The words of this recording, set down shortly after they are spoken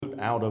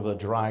out of a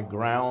dry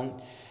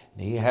ground.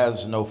 He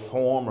has no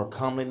form or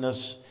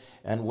comeliness,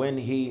 and when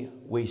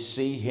we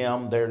see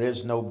him, there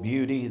is no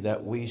beauty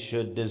that we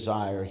should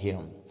desire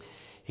him.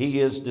 He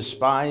is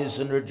despised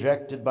and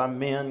rejected by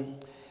men,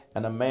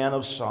 and a man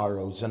of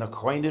sorrows, and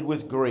acquainted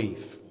with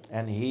grief.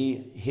 And he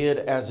hid,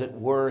 as it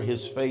were,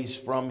 his face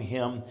from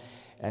him,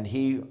 and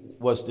he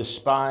was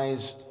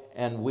despised,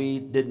 and we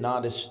did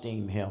not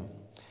esteem him.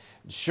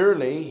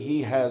 Surely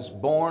he has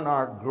borne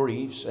our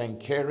griefs and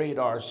carried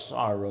our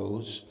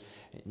sorrows,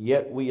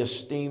 yet we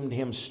esteemed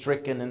him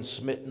stricken and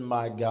smitten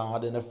by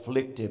God and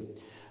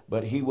afflicted.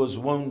 But he was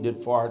wounded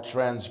for our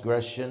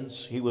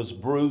transgressions, he was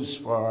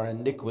bruised for our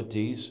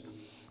iniquities.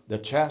 The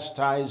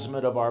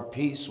chastisement of our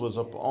peace was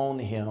upon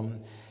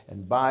him,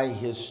 and by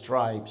his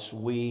stripes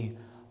we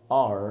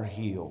are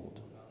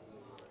healed.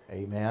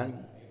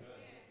 Amen.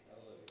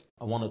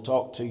 I want to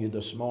talk to you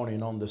this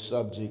morning on the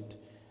subject,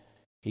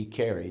 He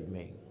carried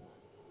me.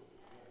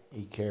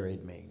 He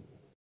carried me.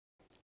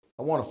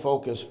 I want to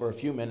focus for a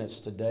few minutes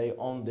today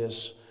on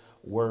this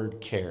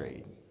word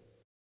carried.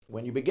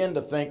 When you begin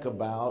to think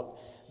about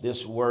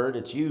this word,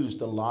 it's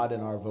used a lot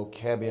in our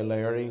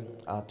vocabulary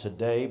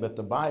today, but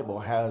the Bible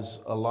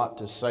has a lot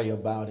to say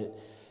about it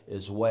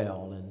as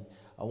well. And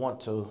I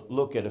want to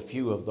look at a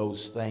few of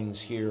those things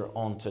here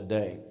on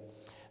today.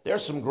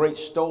 There's some great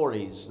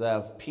stories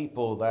of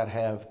people that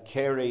have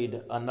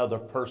carried another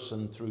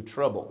person through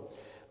trouble.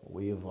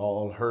 We've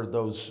all heard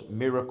those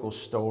miracle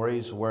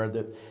stories where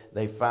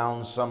they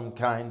found some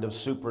kind of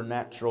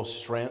supernatural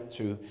strength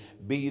to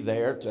be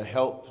there to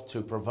help,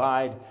 to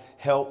provide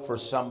help for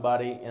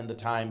somebody in the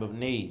time of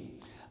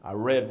need. I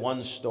read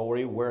one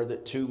story where the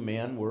two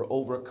men were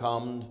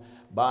overcome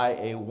by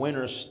a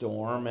winter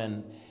storm,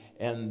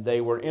 and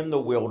they were in the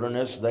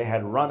wilderness. They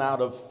had run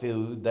out of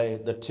food.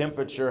 The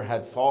temperature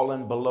had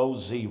fallen below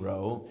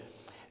zero.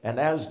 And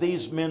as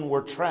these men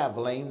were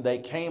traveling, they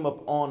came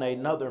upon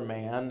another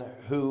man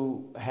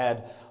who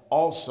had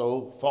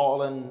also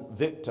fallen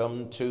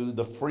victim to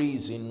the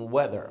freezing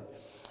weather.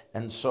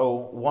 And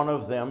so one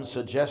of them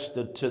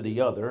suggested to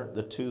the other,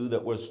 the two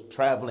that was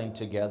traveling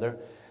together,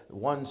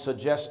 one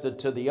suggested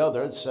to the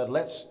other, said,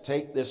 let's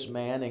take this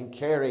man and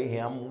carry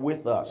him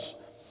with us.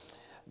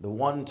 The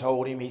one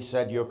told him, he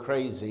said, you're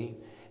crazy,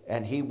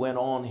 and he went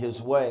on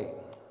his way,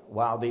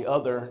 while the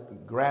other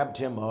grabbed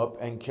him up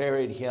and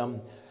carried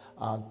him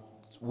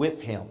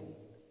with him.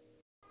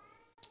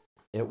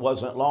 It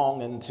wasn't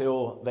long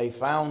until they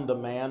found the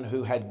man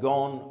who had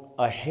gone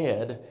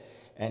ahead,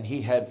 and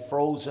he had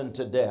frozen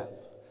to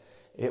death.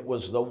 It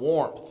was the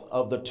warmth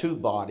of the two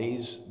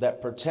bodies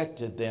that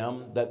protected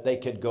them, that they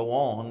could go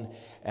on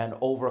and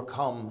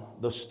overcome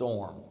the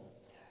storm.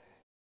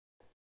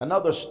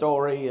 Another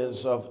story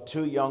is of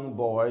two young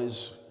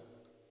boys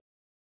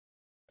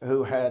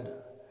who had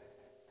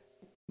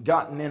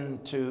gotten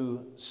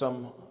into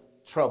some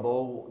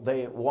trouble.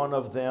 One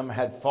of them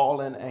had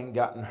fallen and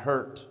gotten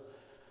hurt.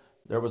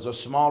 There was a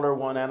smaller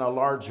one and a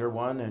larger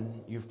one,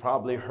 and you've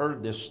probably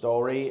heard this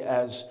story,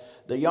 as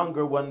the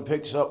younger one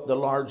picks up the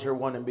larger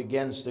one and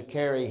begins to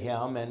carry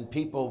him, and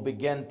people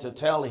begin to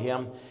tell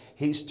him,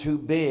 he's too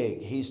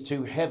big, he's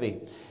too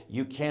heavy,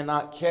 you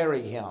cannot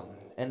carry him.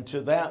 And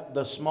to that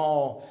the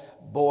small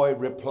boy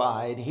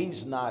replied,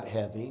 he's not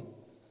heavy,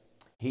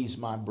 he's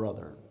my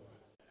brother.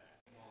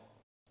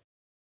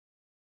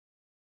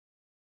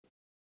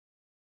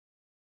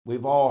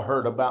 We've all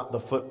heard about the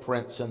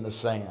footprints in the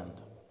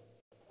sand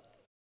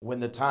when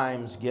the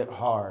times get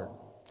hard.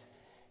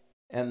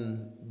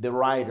 And the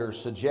writer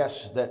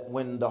suggests that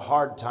when the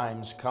hard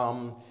times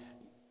come,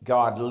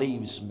 God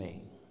leaves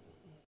me.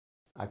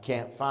 I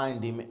can't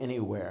find him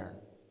anywhere.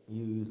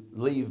 You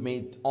leave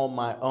me on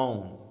my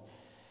own.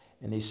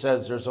 And he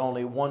says there's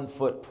only one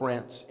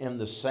footprint in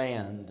the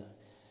sand.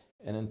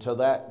 And until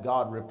that,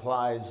 God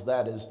replies,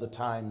 that is the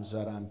times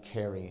that I'm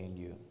carrying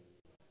you.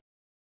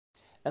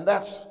 And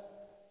that's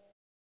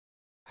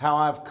how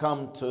I've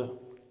come to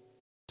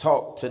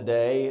talk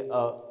today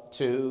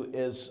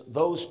is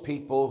those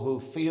people who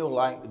feel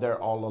like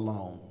they're all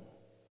alone,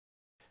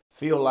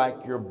 feel like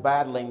you're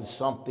battling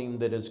something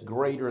that is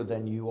greater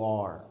than you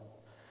are,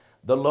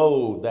 the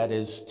load that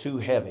is too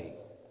heavy.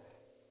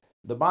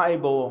 The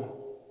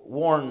Bible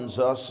warns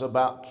us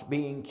about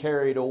being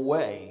carried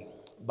away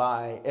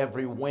by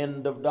every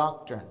wind of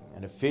doctrine.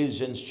 In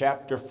Ephesians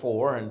chapter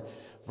 4 and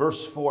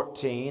verse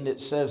 14,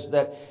 it says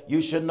that you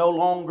should no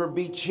longer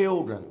be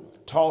children,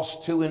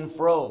 tossed to and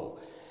fro,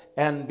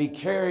 and be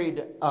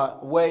carried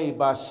away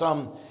by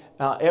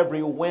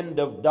every wind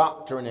of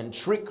doctrine and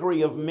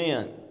trickery of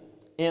men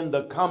in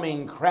the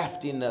coming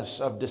craftiness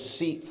of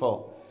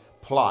deceitful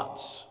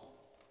plots.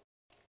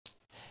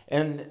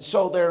 And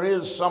so there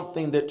is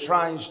something that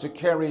tries to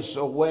carry us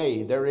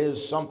away. There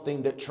is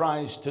something that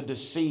tries to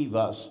deceive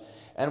us.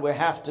 And we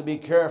have to be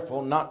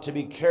careful not to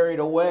be carried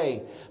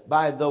away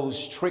by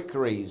those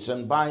trickeries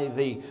and by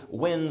the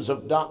winds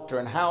of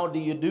doctrine. How do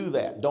you do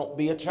that? Don't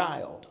be a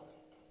child.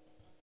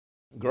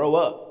 Grow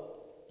up.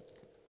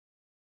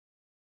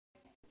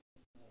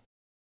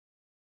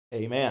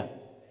 Amen.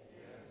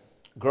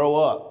 Grow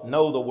up.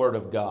 Know the Word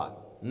of God.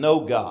 Know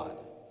God.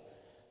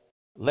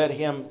 Let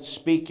him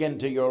speak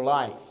into your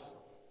life.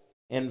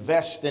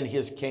 Invest in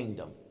his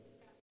kingdom.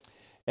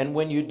 And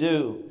when you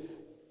do,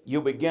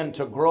 you begin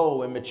to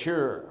grow and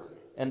mature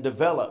and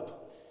develop.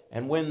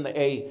 And when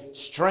a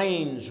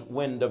strange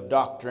wind of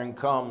doctrine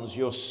comes,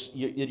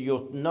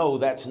 you'll know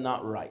that's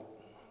not right.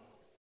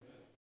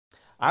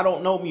 I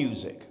don't know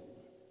music.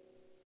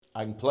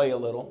 I can play a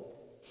little,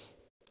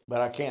 but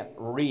I can't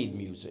read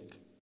music.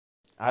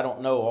 I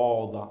don't know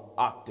all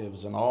the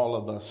octaves and all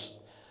of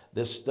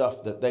this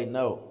stuff that they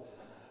know.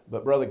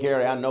 But Brother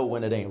Gary, I know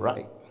when it ain't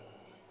right.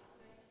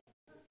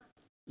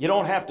 You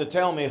don't have to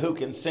tell me who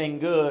can sing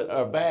good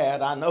or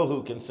bad. I know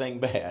who can sing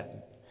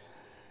bad.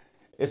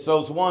 It's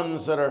those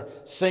ones that are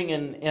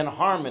singing in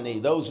harmony,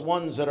 those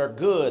ones that are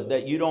good,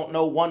 that you don't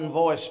know one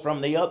voice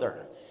from the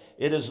other.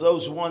 It is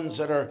those ones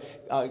that are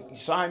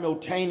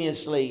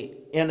simultaneously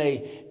in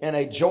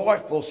a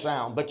joyful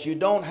sound, but you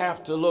don't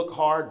have to look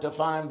hard to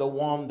find the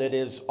one that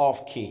is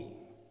off key.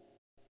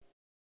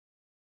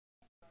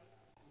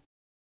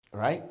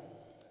 Right?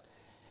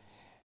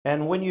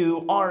 And when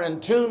you are in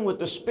tune with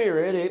the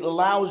Spirit, it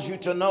allows you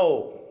to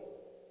know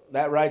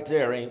that right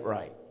there ain't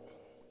right.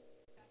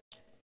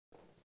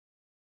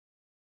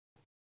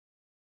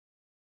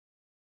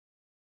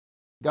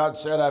 God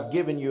said, I've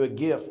given you a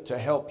gift to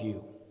help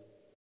you,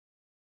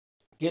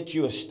 get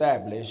you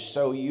established,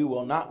 so you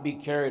will not be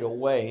carried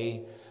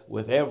away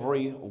with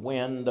every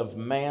wind of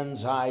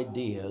man's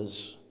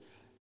ideas.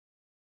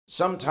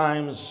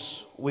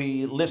 Sometimes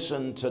we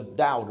listen to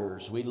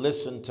doubters, we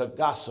listen to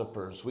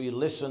gossipers, we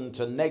listen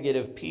to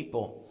negative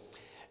people,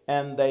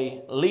 and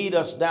they lead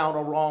us down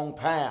a wrong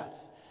path.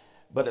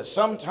 But at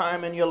some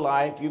time in your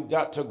life, you've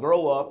got to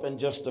grow up and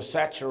just to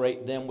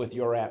saturate them with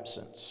your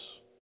absence.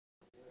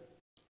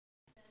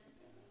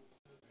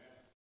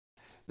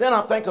 Then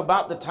I think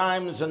about the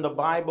times in the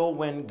Bible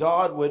when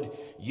God would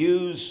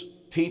use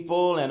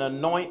people and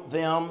anoint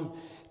them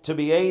to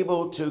be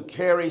able to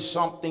carry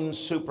something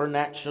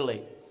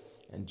supernaturally.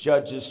 In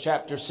Judges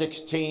chapter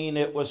 16,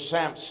 it was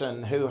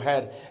Samson who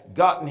had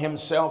gotten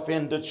himself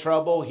into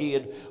trouble. He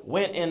had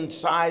went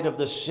inside of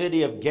the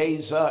city of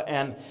Gaza,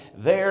 and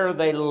there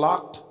they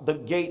locked the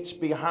gates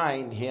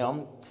behind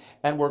him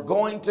and were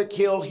going to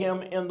kill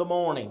him in the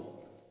morning.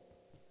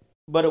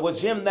 But it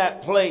was in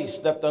that place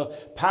that the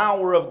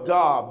power of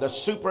God, the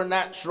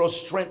supernatural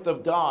strength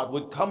of God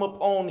would come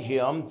upon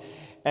him,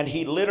 and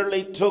he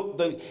literally took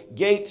the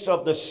gates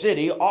of the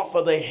city off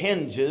of the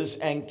hinges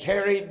and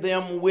carried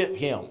them with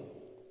him.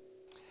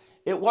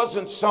 It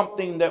wasn't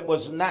something that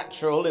was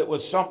natural, it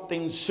was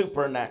something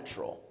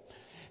supernatural.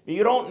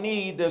 You don't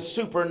need the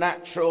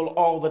supernatural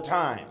all the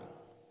time.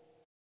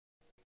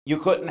 You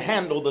couldn't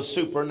handle the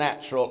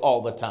supernatural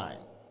all the time.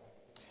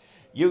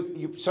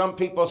 Some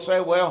people say,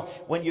 well,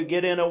 when you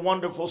get in a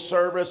wonderful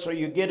service or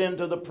you get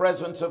into the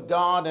presence of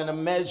God in a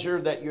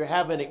measure that you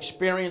haven't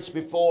experienced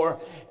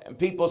before, and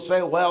people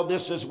say, well,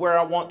 this is where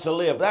I want to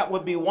live. That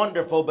would be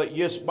wonderful, but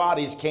your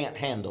bodies can't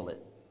handle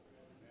it.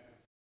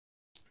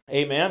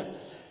 Amen.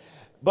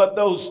 But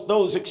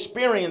those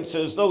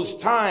experiences, those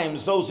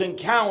times, those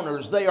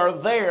encounters, they are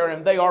there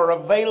and they are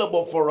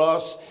available for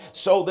us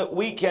so that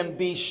we can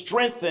be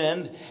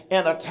strengthened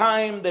in a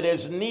time that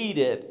is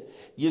needed.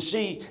 You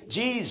see,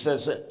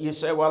 Jesus, you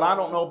say, well, I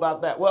don't know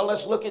about that. Well,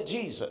 let's look at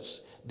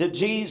Jesus. Did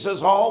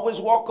Jesus always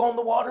walk on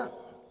the water?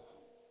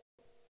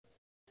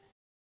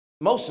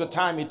 Most of the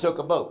time he took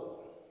a boat.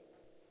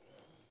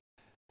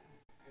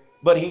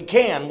 But he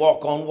can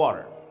walk on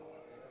water.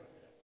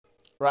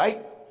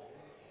 Right?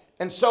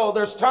 And so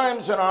there's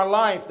times in our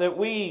life that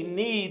we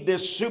need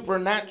this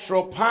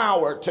supernatural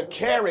power to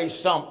carry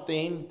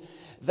something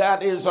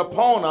that is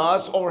upon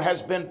us or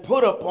has been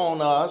put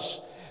upon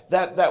us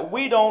that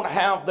we don't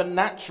have the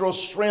natural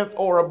strength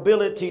or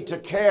ability to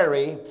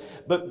carry,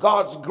 but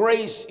God's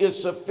grace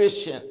is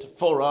sufficient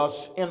for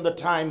us in the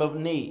time of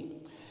need.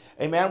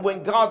 Amen.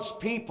 When God's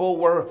people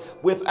were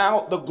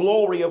without the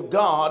glory of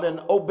God,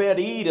 and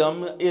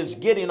Obed-Edom is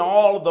getting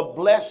all of the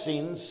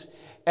blessings,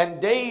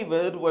 and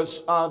David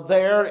was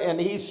there,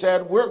 and he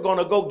said, we're going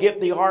to go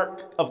get the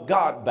ark of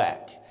God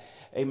back.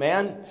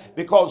 Amen.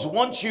 Because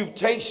once you've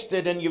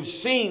tasted and you've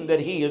seen that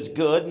he is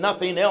good,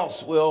 nothing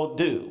else will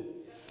do.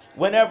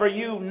 Whenever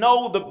you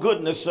know the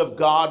goodness of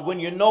God, when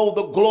you know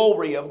the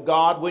glory of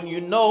God, when you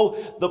know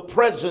the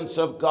presence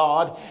of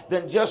God,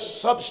 then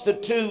just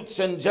substitutes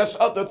and just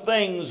other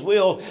things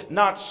will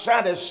not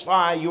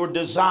satisfy your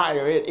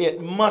desire.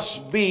 It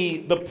must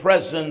be the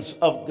presence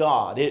of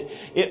God.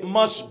 It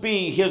must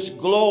be his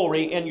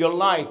glory in your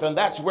life. And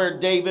that's where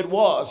David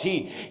was.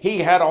 He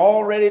had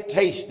already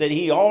tasted.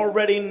 He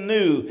already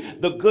knew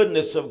the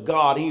goodness of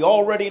God. He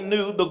already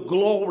knew the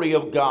glory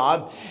of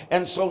God.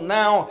 And so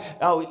now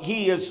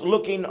he is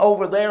looking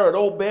over there at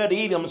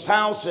Obed-Edom's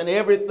house, and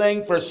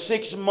everything for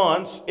 6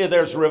 months,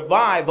 there's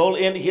revival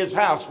in his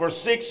house. For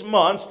 6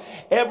 months,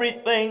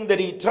 everything that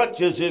he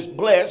touches is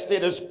blessed.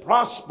 It is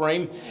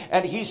prospering.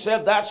 And he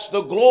said that's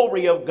the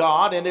glory of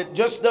God, and it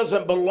just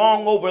doesn't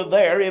belong over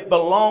there. It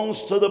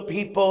belongs to the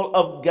people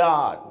of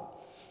God.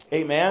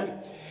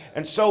 Amen.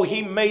 And so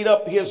he made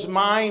up his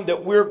mind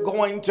that we're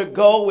going to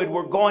go and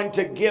we're going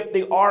to get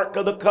the Ark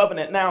of the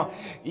Covenant. Now,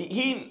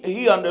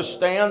 he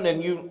understand,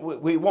 and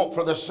we won't,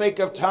 for the sake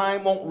of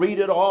time, won't read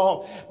it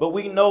all, but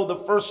we know the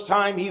first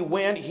time he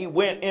went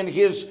in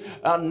his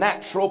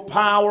natural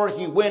power.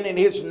 He went in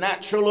his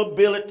natural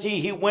ability.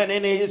 He went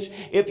in his,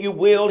 if you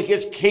will,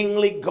 his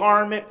kingly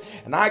garment.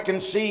 And I can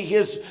see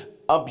his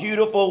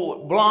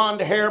beautiful blonde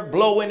hair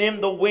blowing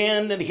in the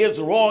wind and his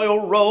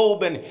royal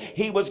robe, and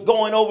he was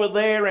going over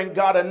there and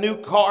got a new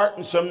cart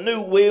and some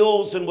new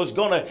wheels and was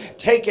going to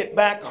take it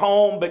back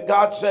home. But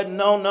God said,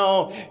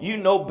 no, you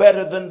know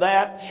better than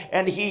that.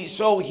 And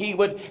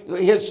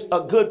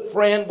a good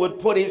friend would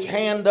put his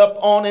hand up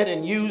on it,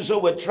 and Uzzah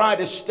would try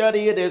to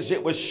study it as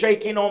it was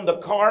shaking on the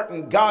cart,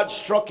 and God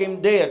struck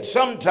him dead.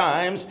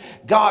 Sometimes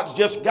God's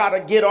just got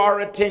to get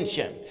our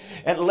attention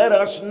and let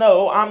us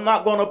know, I'm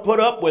not going to put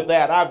up with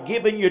that. I've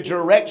given you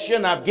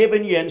direction. I've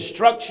given you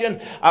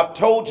instruction. I've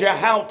told you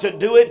how to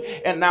do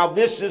it. And now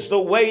this is the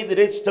way that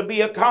it's to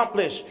be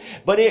accomplished.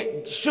 But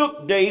it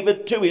shook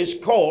David to his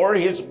core.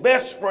 His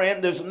best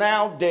friend is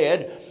now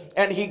dead.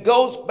 And he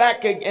goes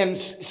back and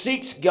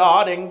seeks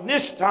God. And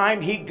this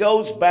time he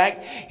goes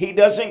back. He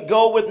doesn't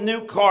go with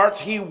new carts.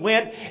 He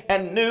went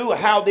and knew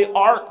how the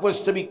ark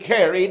was to be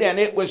carried. And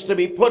it was to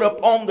be put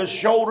up on the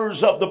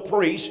shoulders of the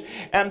priests.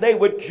 And they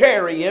would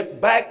carry it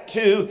back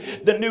to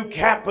the new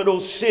capital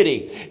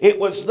city. It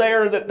was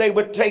there that they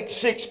would take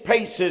 6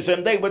 paces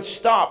and they would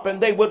stop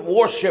and they would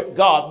worship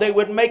God. They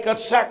would make a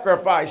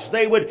sacrifice.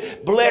 They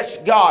would bless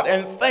God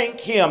and thank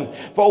Him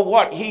for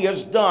what He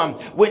has done.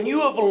 When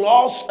you have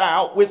lost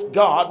out with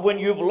God, when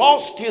you've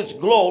lost His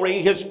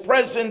glory, His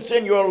presence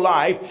in your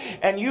life,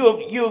 and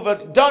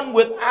you've done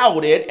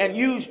without it, and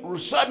you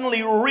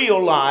suddenly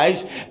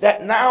realize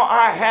that now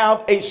I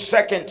have a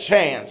second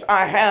chance,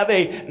 I have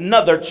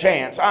another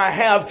chance, I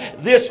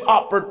have this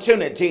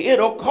opportunity,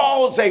 it'll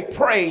cause a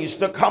praise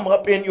to come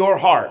up in your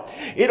heart.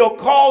 It'll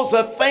cause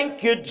a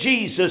thank you,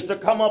 Jesus, to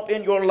come up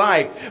in your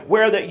life,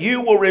 where that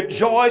you will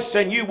rejoice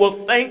and you will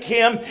thank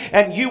Him,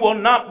 and you will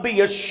not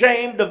be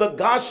ashamed of the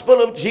gospel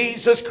of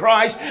Jesus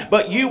Christ,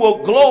 but you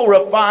will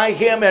glorify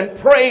Him and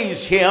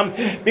praise Him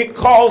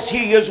because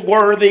He is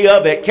worthy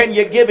of it. Can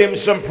you give Him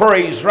some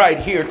praise right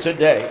here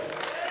today?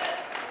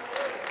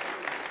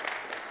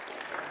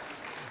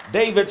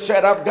 David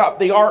said, I've got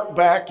the ark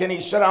back, and he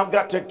said, I've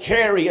got to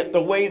carry it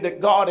the way that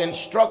God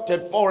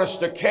instructed for us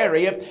to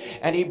carry it,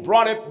 and he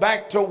brought it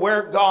back to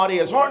where God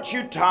is. Aren't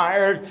you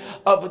tired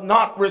of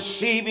not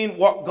receiving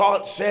what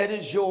God said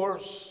is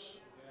yours?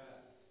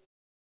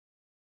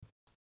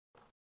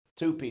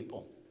 2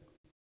 people.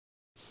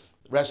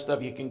 The rest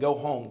of you can go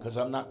home because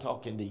I'm not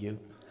talking to you.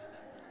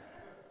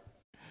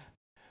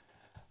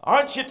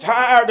 Aren't you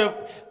tired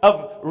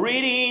of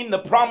reading the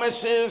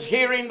promises,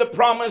 hearing the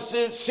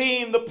promises,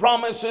 seeing the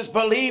promises,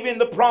 believing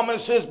the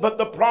promises, but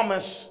the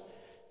promise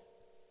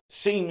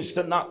seems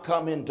to not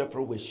come into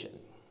fruition?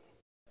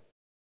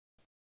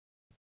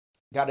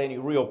 Got any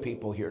real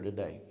people here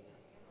today?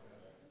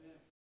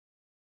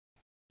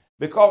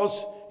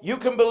 Because you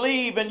can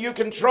believe and you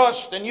can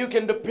trust and you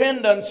can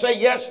depend and say,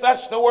 yes,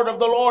 that's the word of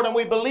the Lord, and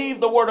we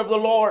believe the word of the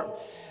Lord.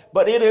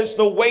 But it is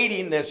the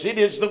weightiness, it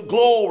is the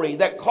glory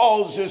that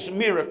causes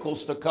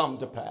miracles to come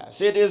to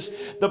pass. It is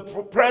the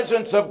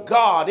presence of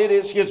God. It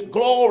is His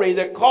glory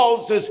that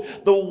causes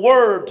the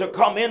word to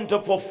come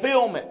into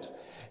fulfillment.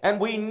 And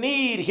we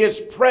need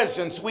His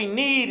presence. We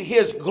need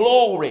His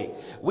glory.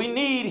 We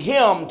need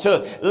Him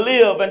to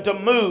live and to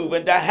move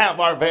and to have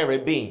our very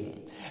being.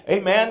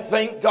 Amen.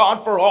 Thank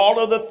God for all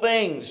of the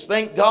things.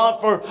 Thank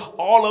God for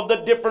all of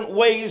the different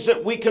ways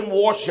that we can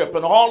worship,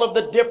 and all of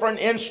the different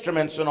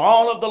instruments, and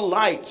all of the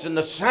lights and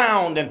the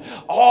sound and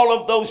all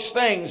of those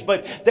things.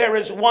 But there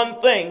is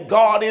one thing.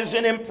 God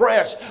isn't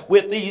impressed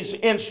with these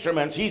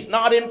instruments. He's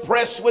not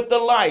impressed with the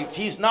lights.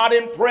 He's not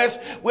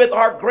impressed with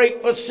our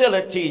great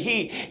facility.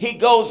 He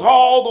goes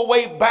all the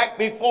way back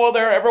before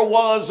there ever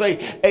was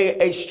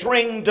a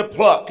string to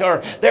pluck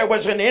or there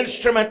was an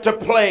instrument to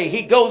play.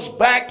 He goes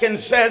back and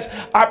says,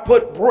 I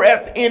put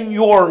breath in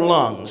your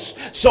lungs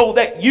so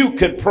that you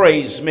could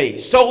praise me,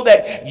 so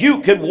that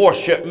you could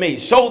worship me,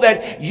 so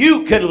that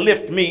you could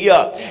lift me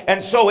up.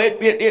 And so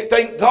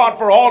thank God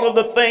for all of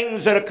the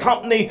things that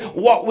accompany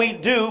what we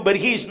do, but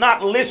He's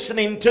not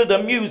listening to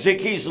the music.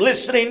 He's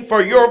listening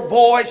for your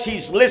voice.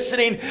 He's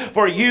listening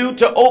for you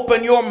to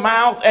open your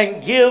mouth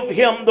and give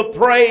Him the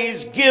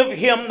praise, give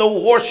Him the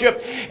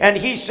worship. And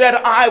He said,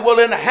 I will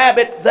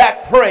inhabit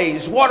that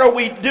praise. What are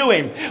we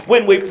doing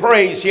when we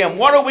praise Him?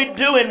 What are we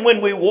doing when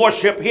we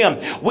worship Him?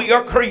 We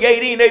are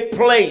creating a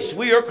place.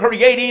 We are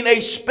creating a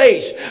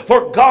space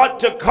for God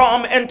to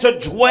come and to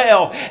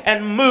dwell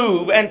and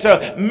move and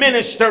to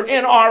minister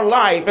in our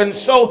life. And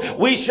so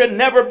we should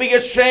never be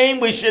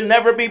ashamed. We should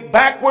never be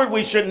backward.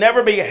 We should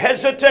never be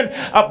hesitant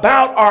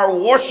about our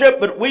worship,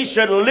 but we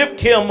should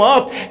lift Him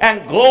up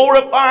and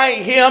glorify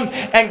Him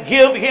and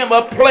give Him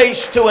a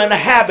place to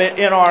inhabit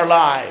in our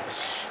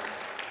lives.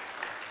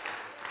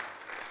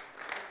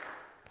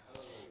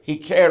 He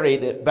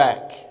carried it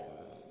back.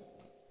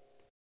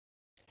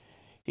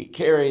 He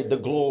carried the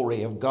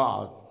glory of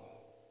God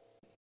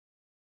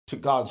to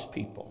God's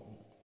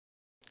people.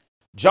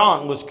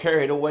 John was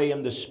carried away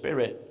in the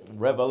Spirit. In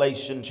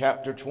Revelation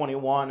chapter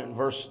 21 and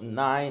verse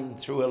 9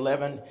 through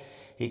 11,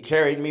 he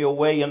carried me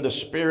away in the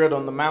Spirit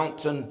on the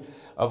mountain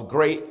of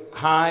great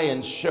high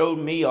and showed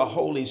me a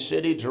holy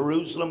city,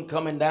 Jerusalem,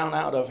 coming down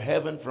out of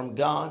heaven from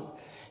God.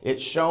 It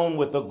shone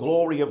with the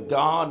glory of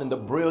God, and the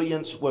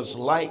brilliance was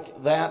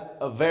like that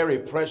of very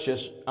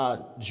precious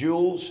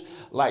jewels,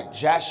 like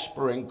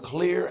jasper and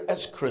clear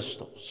as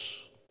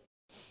crystals.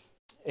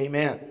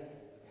 Amen.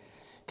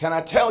 Can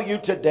I tell you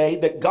today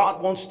that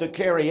God wants to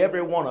carry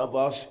every one of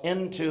us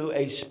into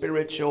a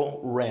spiritual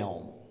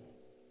realm?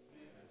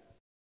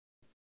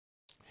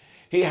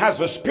 He has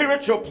a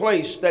spiritual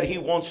place that he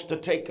wants to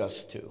take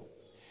us to.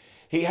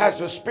 He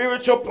has a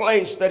spiritual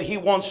place that he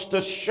wants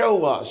to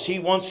show us. He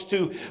wants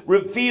to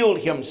reveal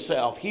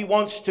himself. He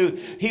wants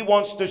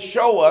to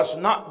show us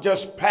not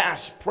just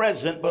past,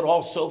 present, but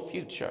also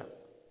future.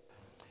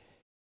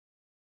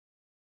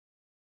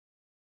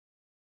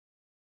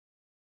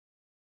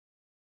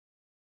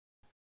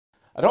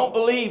 I don't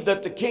believe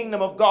that the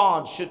kingdom of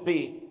God should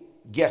be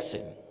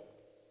guessing.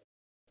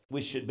 We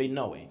should be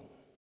knowing.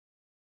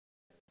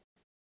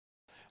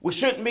 We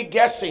shouldn't be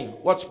guessing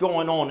what's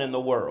going on in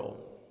the world.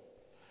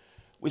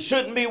 We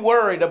shouldn't be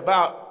worried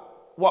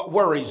about what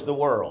worries the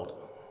world.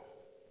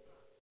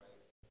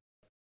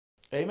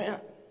 Amen.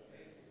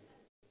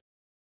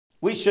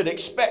 We should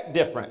expect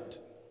different.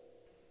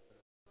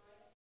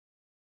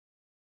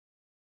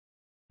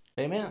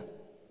 Amen.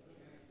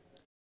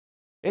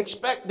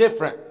 Expect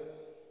different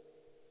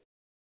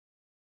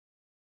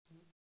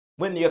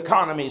when the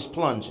economy is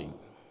plunging.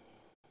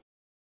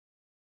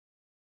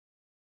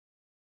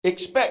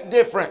 Expect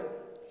different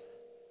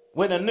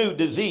when a new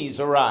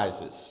disease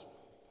arises.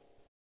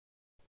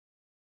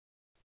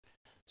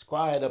 It's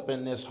quiet up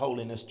in this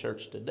holiness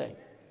church today.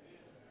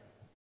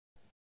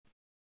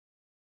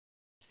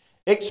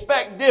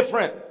 Expect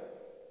different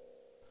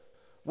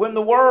when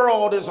the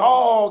world is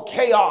all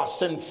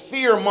chaos and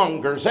fear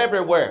mongers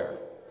everywhere.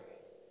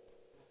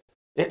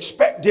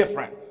 Expect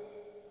different.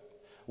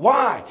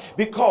 Why?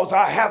 Because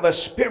I have a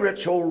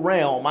spiritual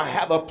realm. I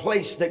have a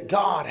place that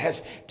God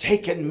has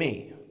taken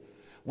me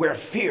where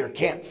fear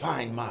can't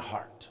find my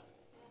heart.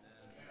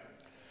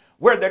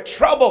 Where the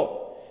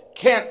trouble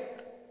can't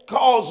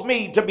cause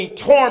me to be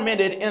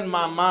tormented in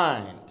my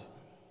mind.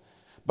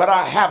 But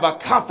I have a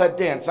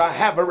confidence, I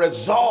have a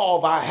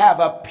resolve, I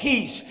have a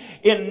peace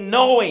in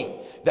knowing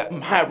that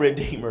my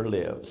Redeemer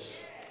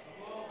lives.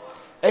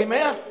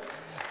 Amen.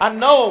 I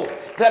know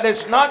that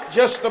it's not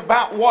just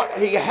about what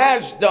he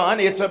has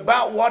done, it's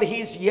about what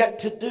he's yet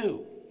to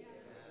do.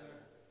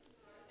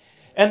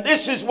 And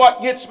this is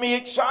what gets me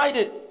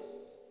excited.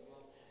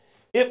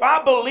 If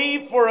I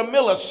believe for a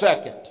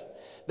millisecond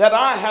that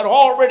I had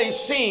already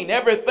seen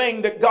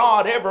everything that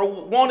God ever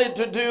wanted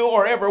to do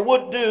or ever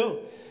would do,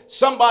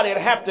 somebody would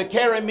have to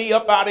carry me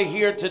up out of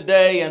here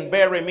today and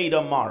bury me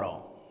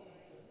tomorrow.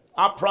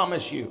 I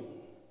promise you.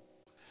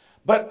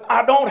 But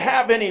I don't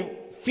have any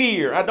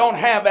fear. I don't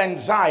have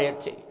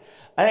anxiety.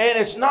 And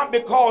it's not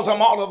because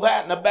I'm all of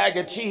that and a bag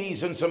of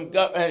cheese and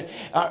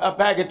a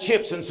bag of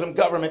chips and some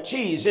government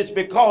cheese. It's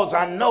because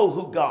I know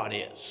who God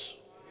is.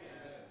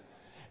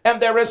 And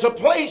there is a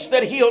place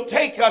that he'll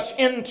take us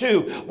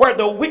into where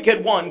the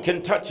wicked one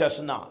can touch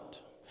us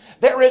not.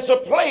 There is a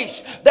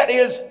place that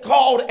is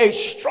called a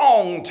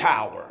strong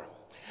tower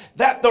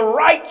that the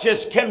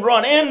righteous can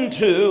run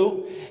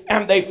into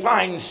and they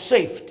find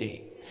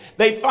safety.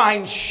 They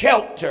find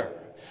shelter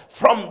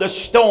from the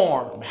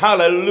storm.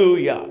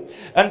 Hallelujah.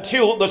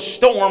 Until the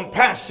storm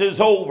passes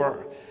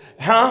over.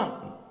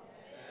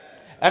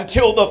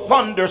 Until the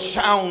thunder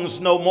sounds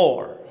no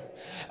more.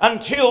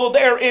 Until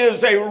there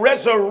is a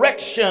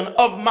resurrection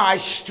of my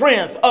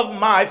strength, of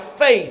my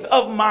faith,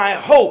 of my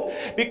hope.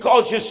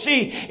 Because you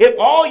see, if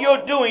all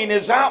you're doing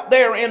is out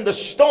there in the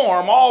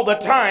storm all the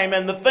time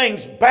and the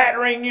things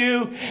battering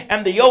you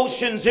and the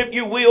oceans, if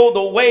you will,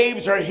 the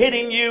waves are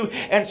hitting you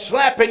and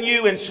slapping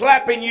you and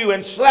slapping you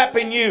and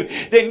slapping you,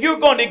 then you're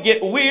going to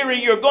get weary,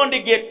 you're going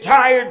to get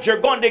tired, you're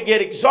going to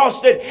get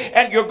exhausted,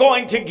 and you're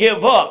going to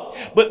give up.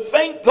 But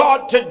thank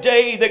God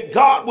today that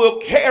God will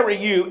carry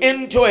you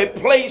into a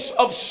place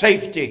of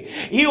safety.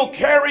 He'll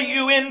carry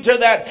you into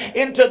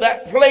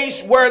that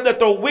place where that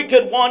the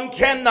wicked one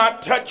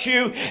cannot touch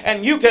you,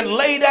 and you can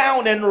lay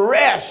down and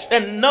rest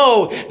and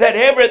know that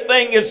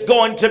everything is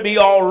going to be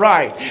all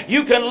right.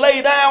 You can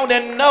lay down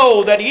and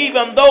know that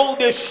even though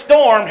this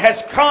storm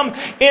has come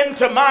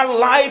into my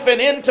life and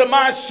into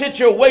my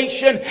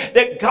situation,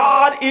 that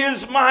God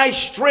is my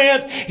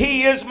strength.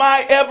 He is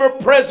my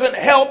ever-present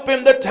help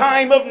in the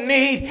time of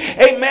need.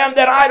 Amen.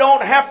 That I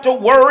don't have to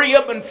worry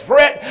and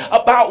fret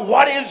about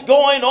what is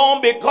going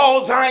on,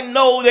 because I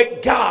know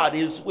that God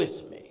is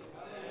with me.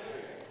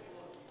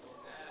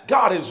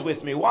 God is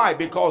with me. Why?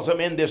 Because I'm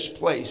in this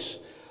place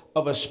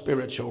of a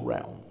spiritual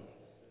realm.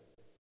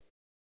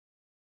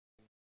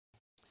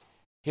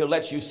 He'll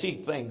let you see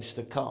things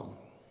to come.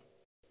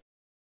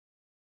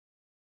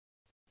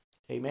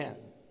 Amen.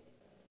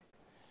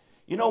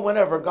 You know,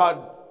 whenever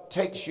God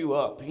takes you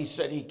up, he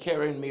said he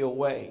carried me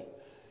away.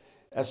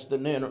 That's the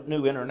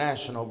New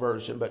International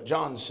Version. But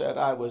John said,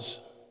 I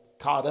was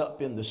caught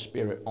up in the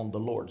Spirit on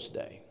the Lord's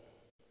day.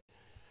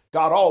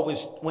 God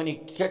always, when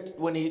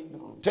he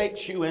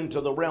takes you into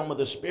the realm of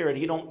the Spirit,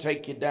 he don't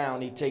take you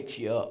down, he takes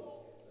you up.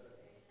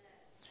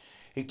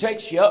 He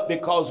takes you up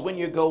because when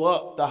you go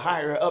up, the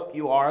higher up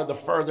you are, the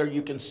further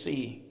you can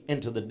see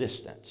into the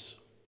distance.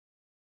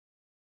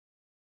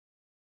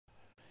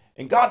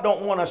 And God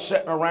don't want us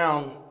sitting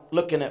around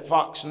looking at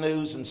Fox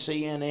News and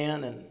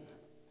CNN and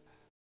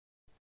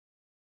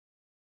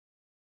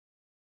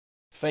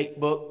fake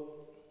book.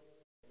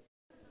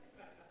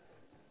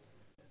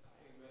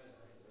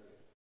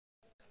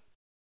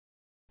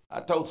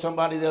 I told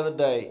somebody the other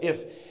day,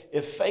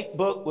 if fake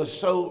book was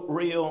so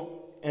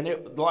real and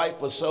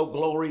life was so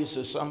glorious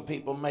as some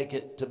people make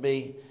it to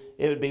be,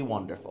 it would be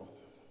wonderful.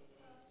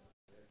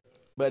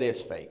 But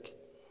it's fake.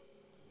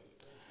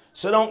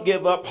 So don't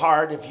give up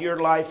hard if your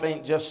life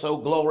ain't just so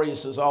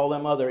glorious as all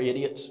them other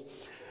idiots,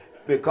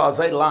 because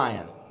they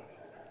lying.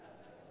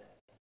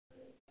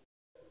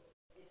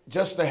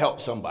 Just to help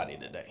somebody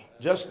today.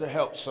 Just to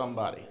help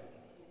somebody.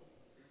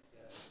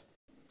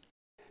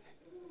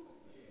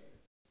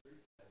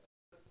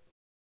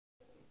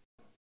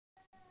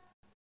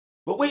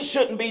 But we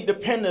shouldn't be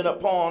dependent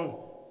upon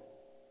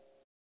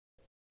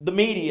the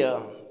media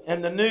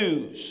and the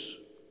news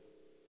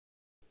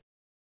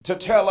to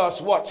tell us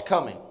what's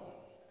coming.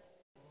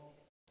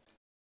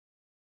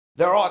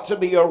 There ought to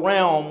be a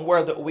realm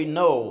where that we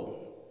know,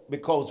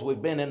 because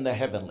we've been in the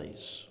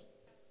heavenlies.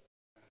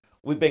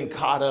 We've been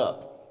caught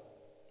up.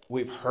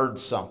 We've heard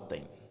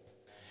something.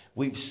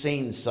 We've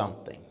seen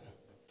something.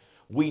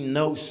 We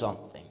know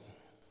something.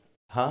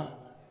 Huh?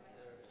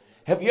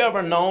 Have you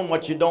ever known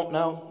what you don't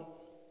know?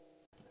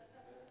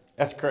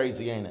 That's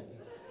crazy, ain't it?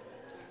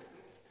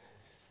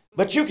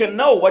 But you can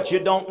know what you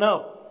don't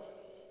know.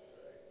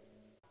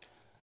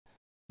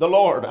 The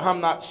Lord,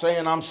 I'm not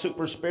saying I'm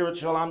super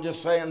spiritual. I'm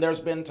just saying there's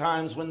been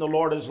times when the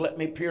Lord has let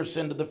me pierce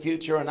into the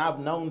future and I've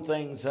known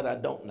things that I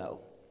don't know.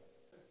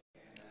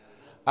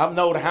 I've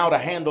known how to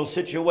handle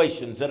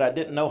situations that I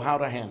didn't know how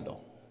to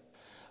handle.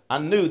 I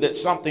knew that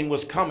something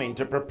was coming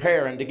to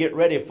prepare and to get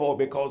ready for,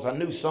 because I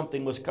knew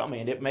something was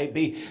coming. It may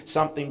be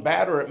something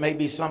bad or it may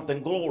be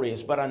something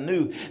glorious, but I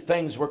knew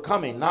things were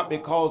coming, not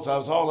because I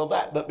was all of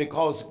that, but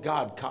because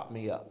God caught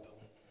me up.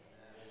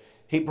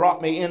 He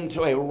brought me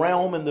into a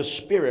realm in the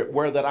Spirit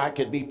where that I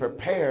could be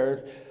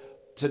prepared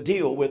to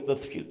deal with the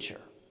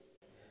future.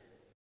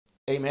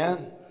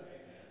 Amen?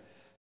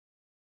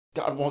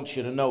 God wants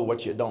you to know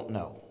what you don't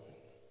know.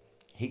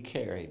 He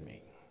carried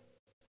me.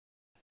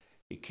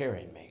 He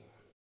carried me.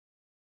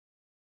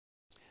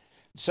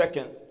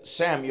 2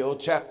 Samuel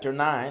chapter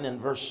 9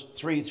 and verse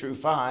 3 through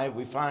 5,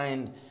 we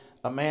find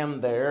a man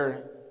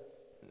there.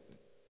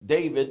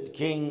 David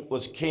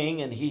was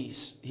king, and he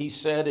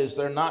said, is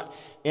there not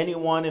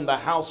anyone in the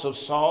house of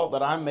Saul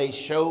that I may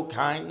show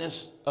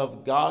kindness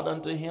of God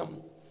unto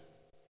him?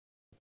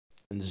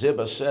 And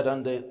Ziba said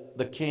unto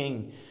the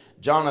king,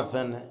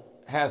 Jonathan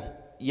hath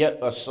yet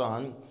a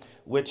son,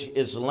 which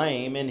is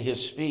lame in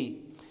his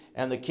feet.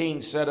 And the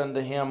king said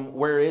unto him,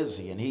 where is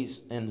he?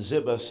 And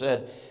Ziba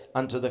said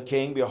unto the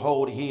king,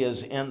 behold, he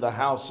is in the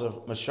house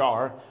of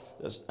Machar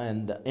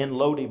and in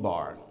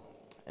Lodebar.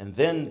 And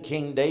then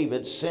King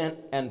David sent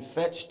and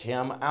fetched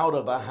him out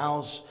of the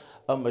house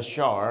of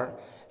Machar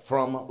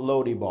from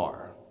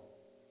Lodebar.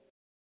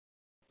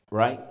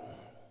 Right?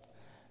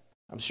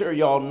 I'm sure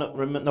y'all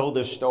know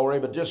this story,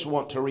 but just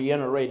want to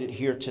reiterate it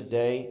here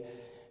today.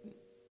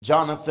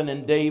 Jonathan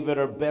and David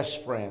are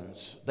best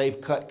friends. They've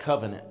cut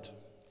covenant.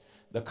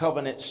 The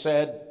covenant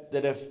said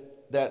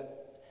that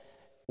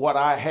what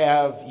I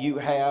have, you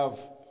have,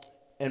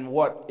 and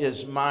what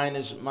is mine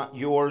is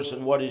yours,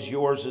 and what is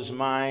yours is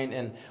mine,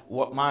 and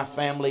what my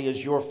family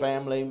is your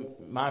family,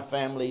 my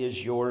family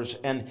is yours.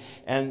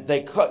 And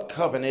they cut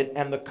covenant,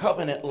 and the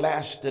covenant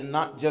lasted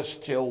not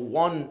just till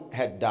one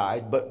had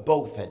died, but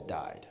both had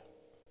died.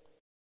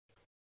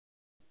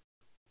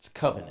 It's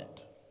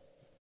covenant.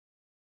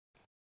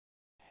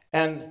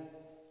 And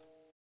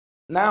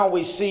now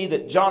we see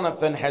that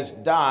Jonathan has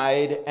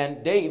died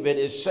and David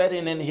is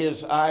sitting in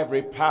his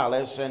ivory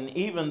palace. And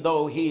even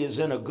though he is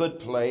in a good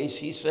place,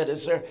 he said,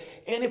 is there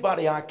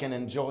anybody I can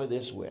enjoy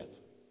this with?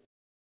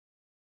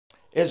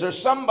 Is there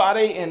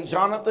somebody in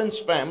Jonathan's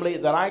family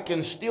that I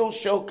can still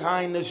show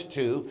kindness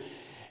to?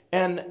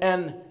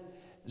 And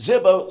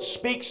Ziba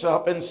speaks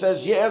up and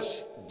says,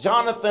 yes,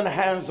 Jonathan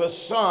has a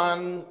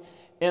son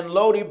in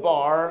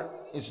Lodebar.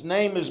 His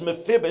name is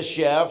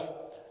Mephibosheth.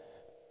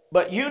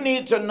 But you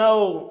need to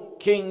know,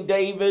 King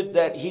David,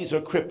 that he's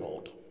a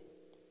crippled.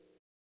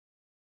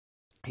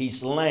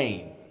 He's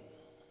lame.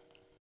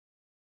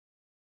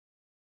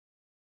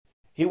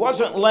 He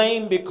wasn't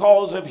lame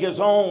because of his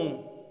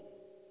own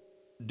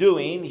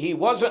doing. He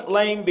wasn't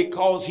lame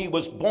because he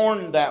was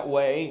born that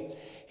way.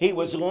 He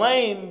was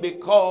lame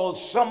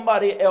because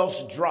somebody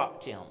else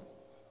dropped him.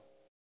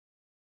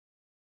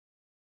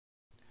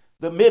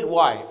 The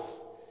midwife,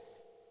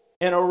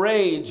 in a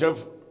rage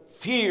of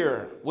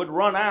fear would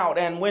run out,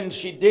 and when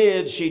she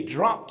did, she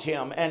dropped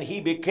him, and he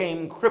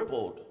became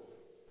crippled,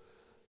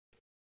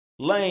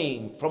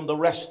 lame from the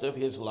rest of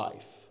his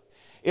life.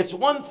 It's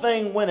one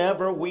thing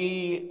whenever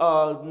we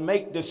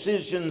make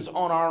decisions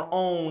on our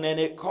own and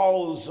it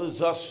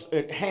causes us,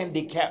 it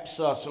handicaps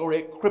us, or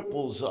it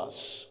cripples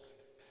us.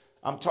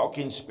 I'm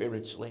talking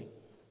spiritually.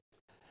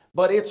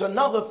 But it's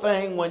another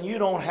thing when you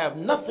don't have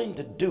nothing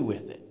to do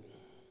with it.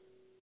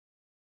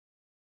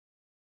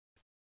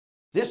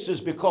 This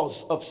is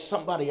because of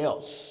somebody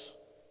else.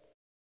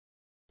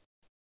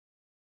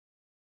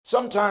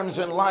 Sometimes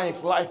in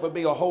life would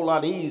be a whole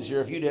lot easier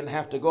if you didn't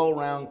have to go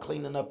around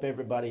cleaning up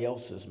everybody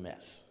else's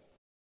mess.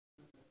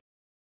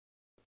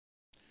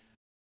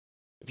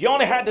 If you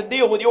only had to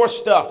deal with your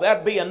stuff,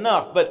 that'd be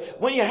enough. But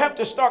when you have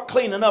to start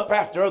cleaning up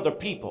after other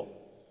people,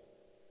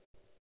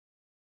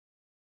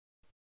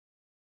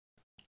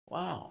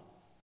 wow,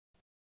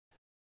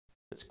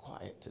 it's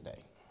quiet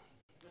today.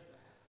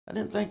 I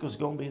didn't think it was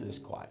going to be this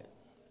quiet.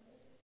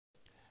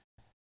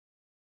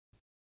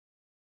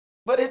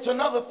 But it's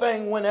another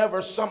thing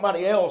whenever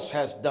somebody else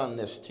has done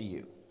this to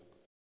you,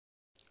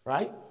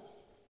 right?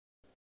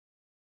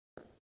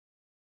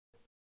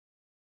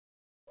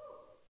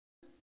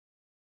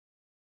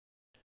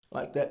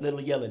 Like that little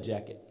yellow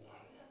jacket.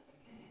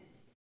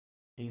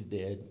 He's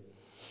dead.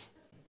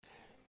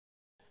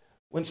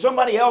 When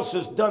somebody else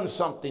has done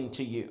something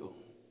to you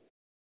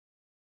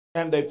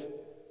and they've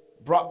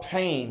brought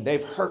pain,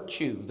 they've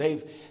hurt you,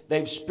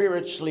 they've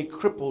spiritually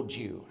crippled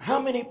you. How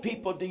many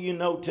people do you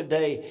know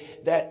today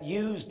that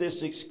use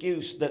this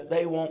excuse that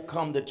they won't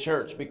come to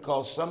church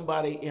because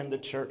somebody in the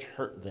church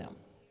hurt them?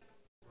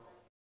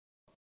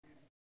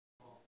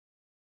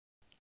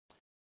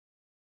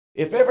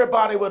 If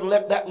everybody would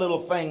let that little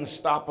thing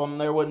stop them,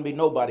 there wouldn't be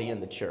nobody in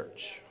the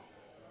church.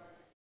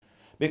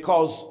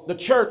 Because the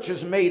church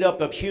is made up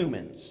of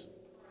humans.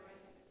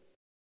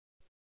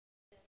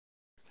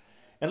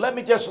 And let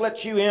me just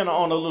let you in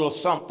on a little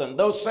something.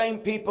 Those same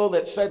people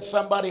that said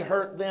somebody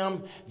hurt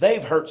them,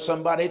 they've hurt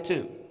somebody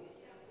too.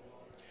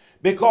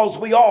 Because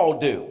we all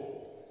do.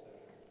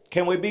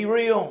 Can we be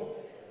real?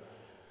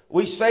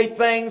 We say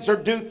things or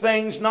do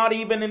things not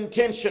even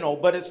intentional,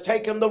 but it's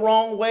taken the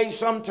wrong way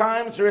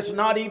sometimes, or it's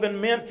not even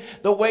meant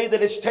the way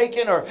that it's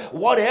taken, or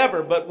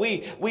whatever. But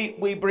we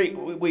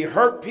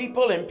hurt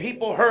people, and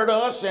people hurt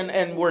us,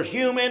 and we're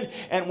human.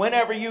 And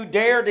whenever you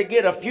dare to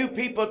get a few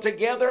people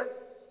together,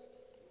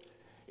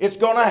 it's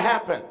going to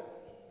happen.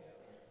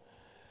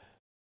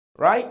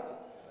 Right?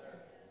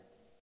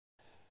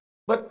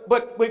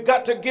 But we've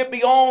got to get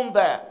beyond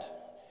that.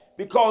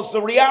 Because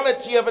the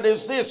reality of it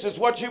is this, is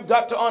what you've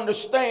got to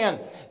understand,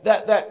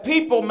 that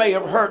people may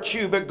have hurt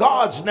you, but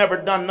God's never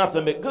done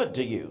nothing but good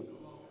to you.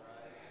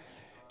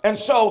 And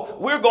so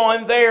we're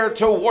going there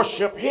to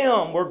worship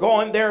Him. We're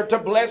going there to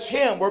bless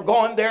Him. We're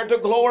going there to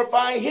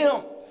glorify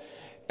Him.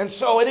 And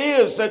so it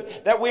is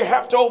that we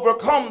have to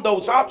overcome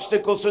those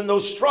obstacles and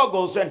those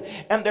struggles, and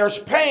there's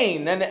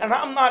pain. And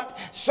I'm not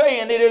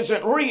saying it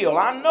isn't real.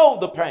 I know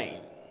the pain.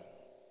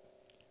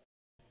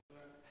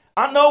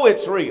 I know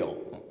it's real.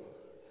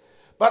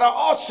 But I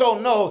also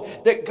know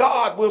that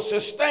God will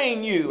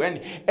sustain you.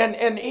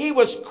 And he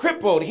was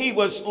crippled. He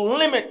was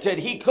limited.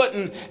 He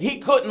couldn't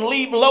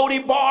leave Lodi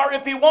Bar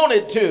if he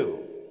wanted to.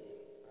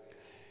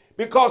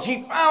 Because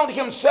he found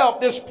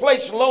himself, this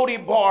place, Lodi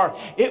Bar,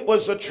 it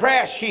was a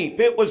trash heap.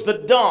 It was the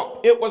dump.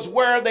 It was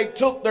where they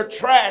took their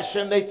trash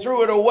and they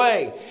threw it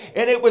away.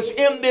 And it was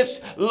in this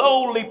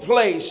lowly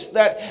place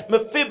that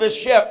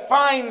Mephibosheth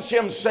finds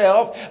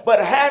himself, but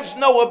has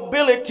no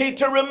ability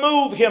to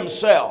remove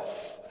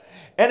himself.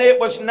 And it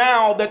was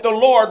now that the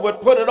Lord would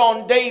put it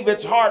on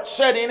David's heart,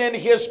 sitting in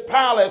his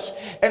palace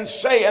and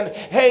saying,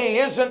 hey,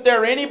 isn't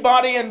there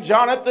anybody in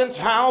Jonathan's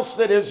house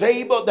that is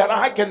able, that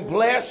I can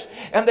bless?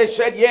 And they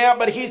said, yeah,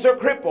 but he's a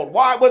crippled.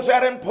 Why was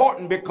that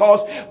important?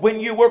 Because when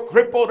you were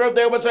crippled or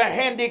there was a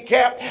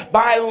handicap,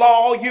 by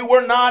law, you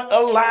were not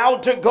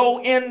allowed to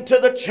go into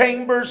the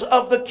chambers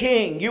of the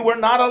king. You were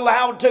not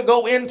allowed to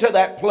go into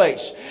that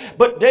place.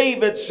 But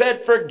David said,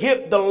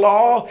 forget the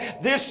law.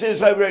 This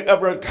is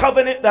a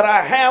covenant that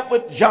I have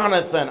with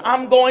Jonathan.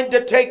 I'm going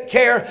to take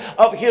care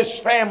of his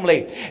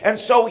family. And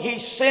so he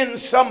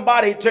sends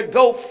somebody to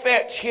go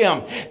fetch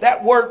him.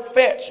 That word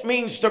fetch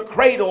means to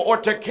cradle or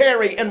to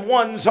carry in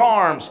one's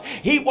arms.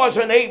 He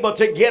wasn't able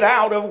to get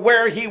out of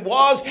where he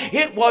was.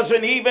 It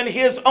wasn't even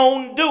his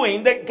own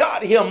doing that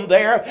got him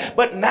there.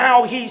 But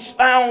now he's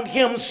found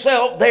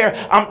himself there.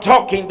 I'm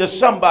talking to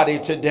somebody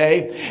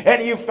today.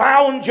 And you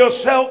found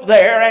yourself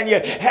there and you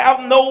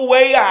have no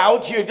way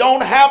out. You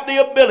don't have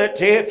the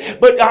ability.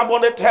 But I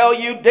want to tell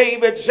you, David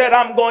David said,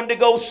 I'm going to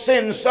go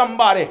send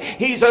somebody.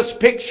 He's a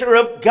picture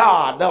of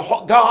God.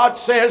 God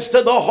says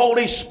to the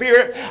Holy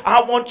Spirit,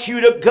 I want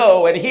you to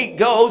go. And he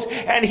goes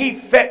and he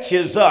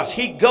fetches us.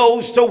 He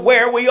goes to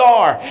where we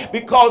are,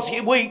 because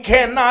we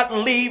cannot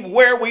leave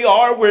where we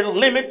are. We're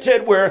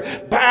limited,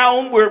 we're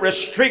bound, we're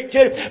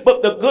restricted.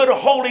 But the good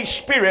Holy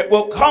Spirit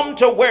will come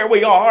to where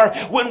we are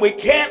when we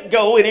can't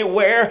go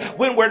anywhere,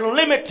 when we're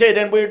limited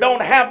and we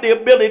don't have the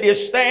ability to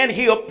stand.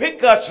 He'll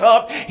pick us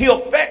up, he'll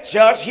fetch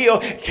us,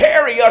 he'll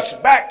carry us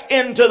back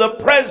into the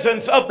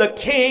presence of the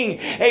King.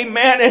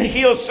 Amen. And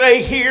he'll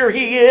say, here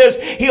he is.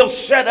 He'll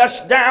set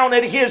us down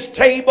at his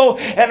table,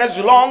 and as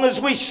long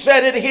as we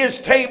sit at his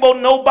table,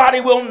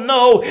 nobody will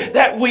know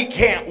that we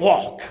can't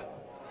walk.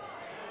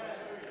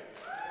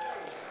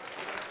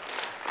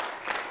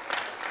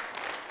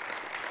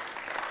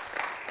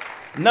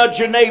 Nudge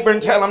your neighbor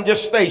and tell him,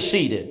 just stay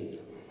seated.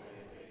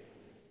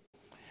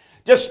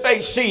 Just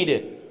stay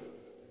seated.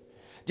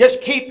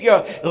 Just keep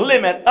your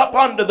limit up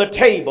under the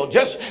table.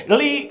 Just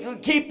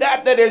keep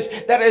that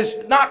is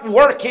not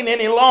working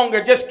any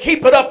longer. Just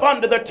keep it up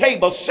under the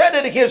table. Sit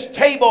at his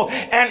table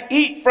and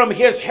eat from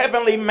his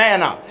heavenly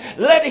manna.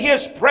 Let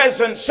his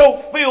presence so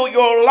fill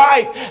your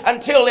life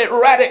until it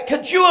radicates.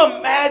 Could you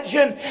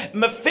imagine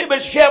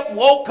Mephibosheth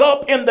woke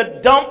up in the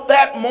dump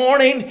that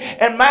morning,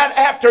 and that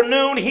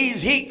afternoon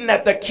he's eating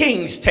at the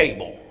king's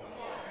table?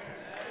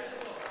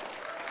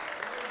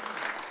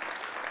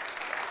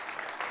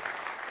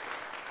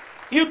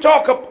 You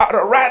talk about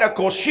a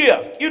radical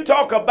shift. You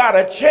talk about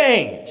a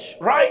change,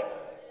 right?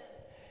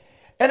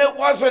 And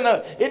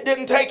it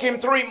didn't take him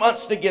 3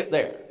 months to get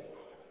there.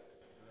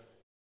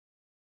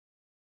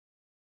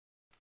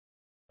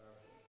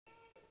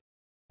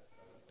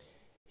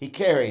 He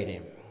carried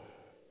him.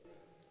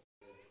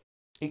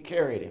 He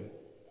carried him.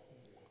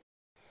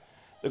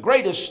 The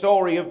greatest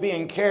story of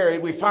being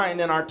carried we find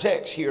in our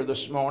text here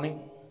this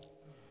morning.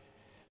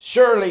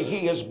 Surely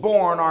he has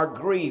borne our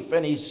grief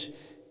and he's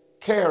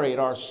carried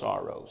our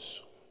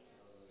sorrows.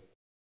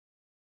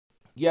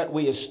 Yet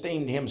we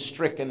esteemed him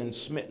stricken and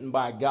smitten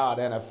by God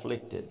and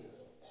afflicted.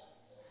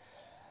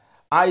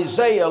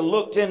 Isaiah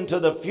looked into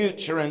the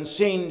future and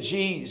seen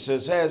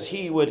Jesus as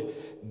he would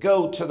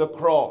go to the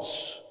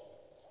cross.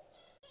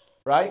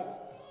 Right?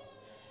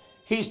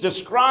 He's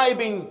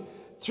describing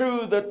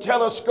through the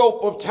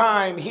telescope of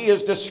time, he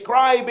is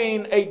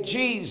describing a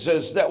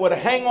Jesus that would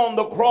hang on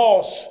the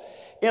cross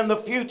in the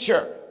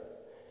future.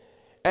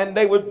 And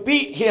they would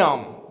beat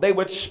him. They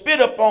would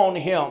spit upon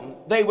him.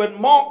 They would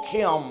mock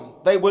him.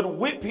 They would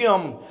whip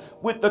him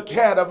with the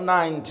cat of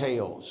nine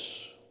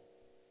tails.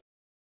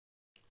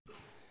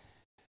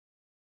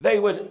 They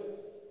would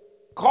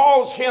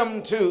cause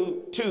him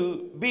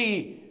to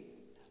be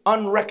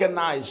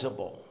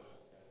unrecognizable.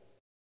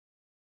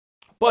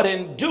 But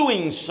in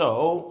doing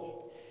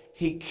so,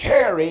 he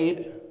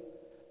carried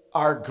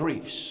our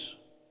griefs.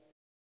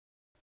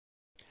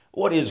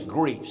 What is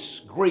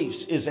griefs?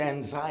 Griefs is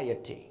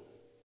anxiety.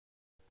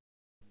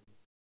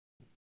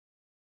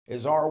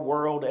 Has our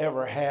world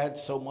ever had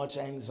so much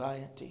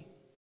anxiety?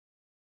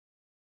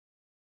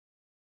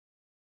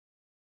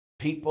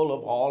 People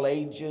of all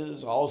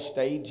ages, all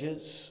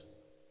stages,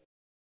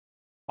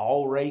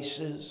 all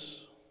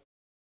races,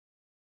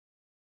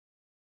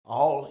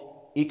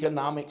 all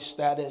economic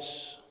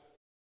status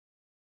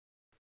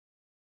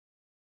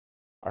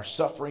are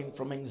suffering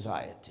from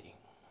anxiety.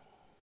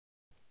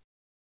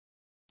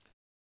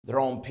 They're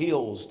on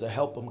pills to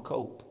help them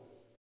cope.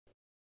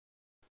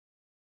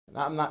 And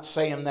I'm not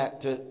saying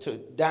that to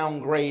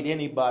downgrade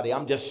anybody.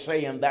 I'm just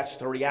saying that's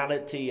the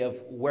reality of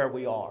where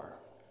we are.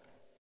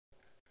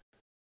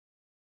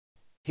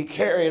 He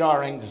carried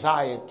our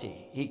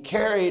anxiety. He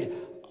carried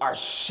our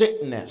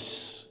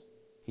sickness.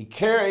 He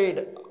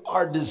carried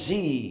our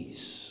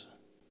disease.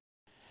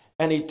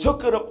 And he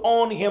took it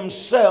upon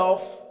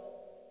himself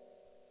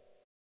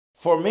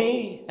for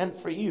me and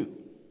for you.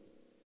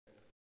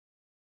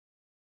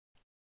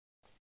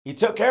 He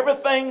took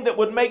everything that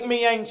would make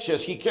me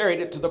anxious. He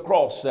carried it to the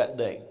cross that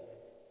day.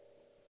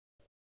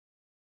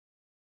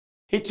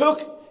 He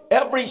took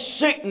every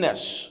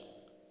sickness,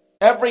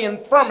 every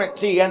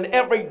infirmity, and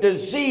every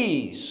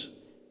disease,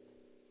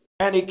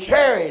 and he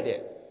carried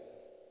it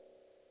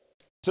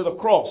to the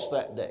cross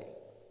that day.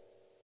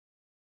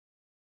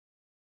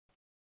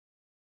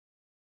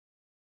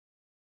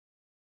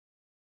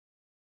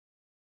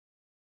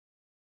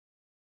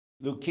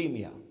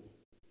 Leukemia,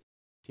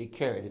 he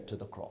carried it to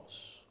the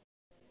cross.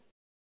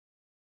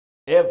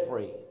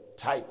 Every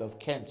type of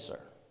cancer,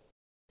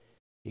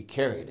 he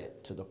carried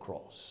it to the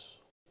cross.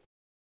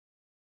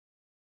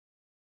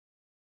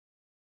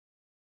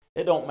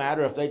 It don't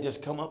matter if they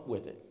just come up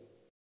with it.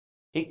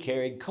 He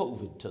carried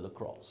COVID to the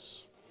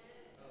cross.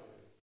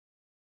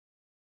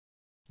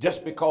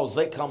 Just because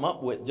they come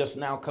up with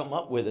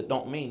it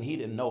don't mean he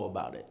didn't know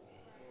about it.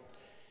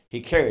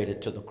 He carried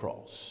it to the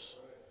cross.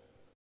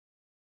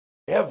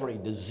 Every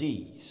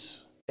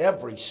disease,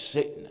 every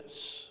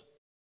sickness,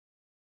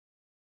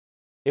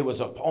 it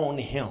was upon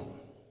him,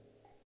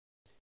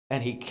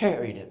 and he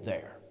carried it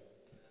there.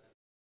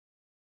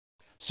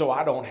 so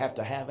I don't have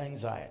to have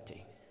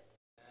anxiety.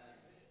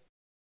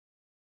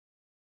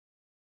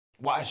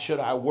 Why should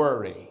I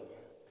worry?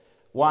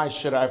 Why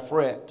should I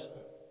fret?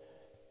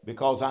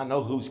 Because I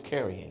know who's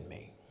carrying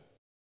me.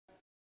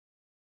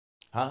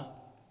 Huh?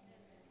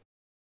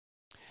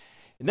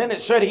 And then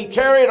it said he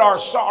carried our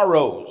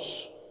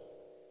sorrows.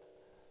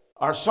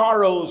 Our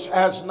sorrows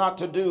has not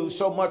to do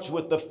so much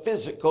with the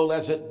physical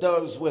as it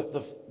does with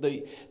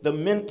the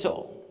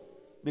mental,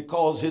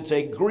 because it's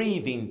a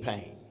grieving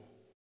pain.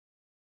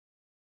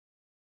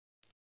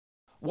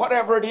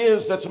 Whatever it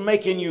is that's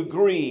making you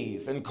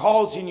grieve and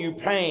causing you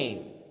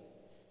pain,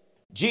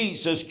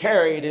 Jesus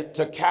carried it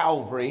to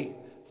Calvary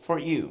for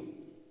you.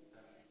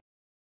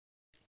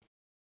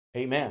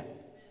 Amen.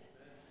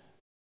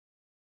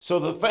 So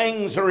the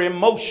things are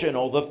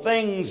emotional, the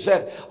things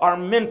that are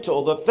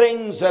mental, the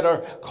things that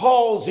are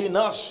causing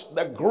us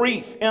the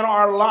grief in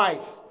our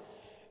life.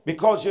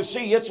 Because you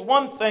see, it's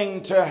one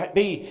thing to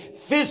be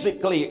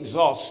physically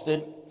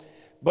exhausted,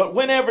 but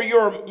whenever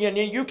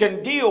you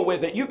can deal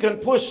with it, you can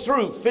push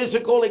through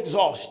physical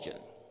exhaustion.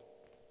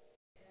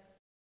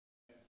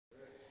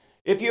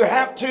 If you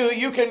have to,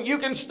 you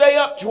can stay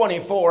up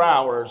 24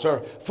 hours or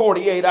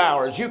 48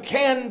 hours. You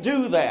can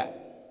do that.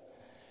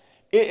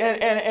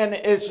 And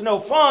it's no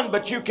fun,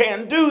 but you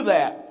can do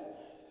that.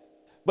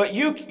 But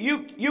you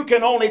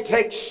can only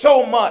take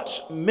so much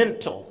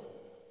mental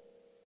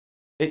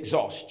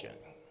exhaustion.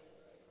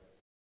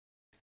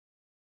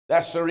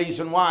 That's the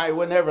reason why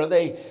whenever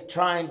they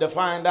trying to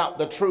find out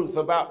the truth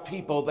about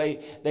people,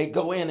 they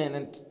go in and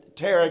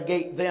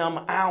interrogate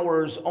them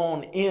hours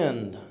on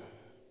end.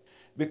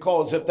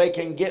 Because if they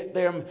can get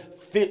them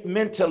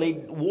mentally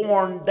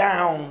worn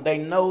down, they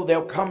know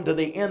they'll come to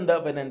the end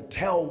of it and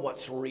tell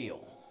what's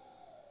real.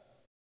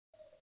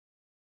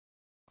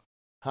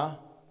 Huh?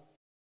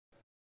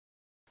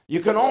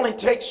 You can only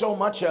take so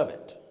much of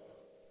it.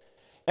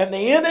 And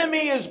the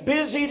enemy is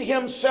busied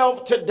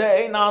himself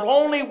today not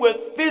only with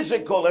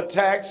physical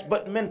attacks,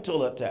 but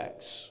mental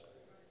attacks.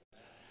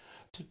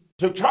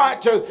 To try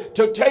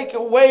to take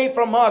away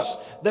from us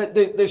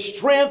the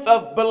strength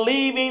of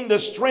believing, the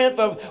strength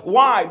of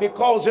why?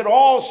 Because it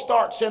all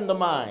starts in the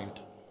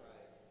mind.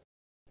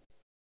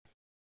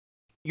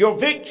 Your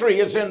victory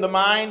is in the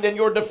mind, and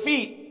your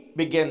defeat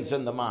begins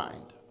in the mind.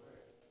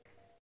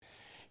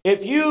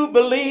 If you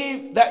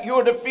believe that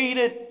you're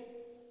defeated,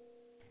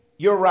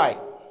 you're right.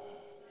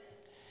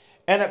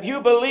 And if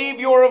you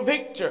believe you're a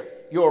victor,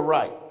 you're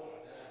right.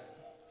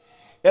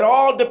 It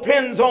all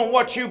depends on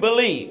what you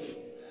believe.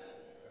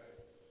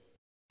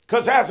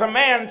 Because as a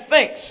man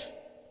thinks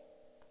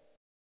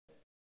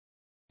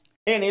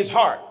in his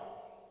heart,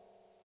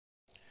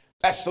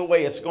 that's the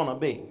way it's going to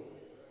be.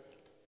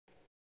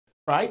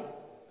 Right?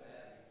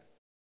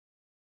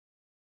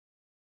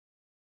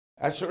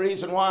 That's the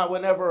reason why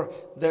whenever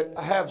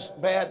I have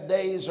bad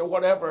days or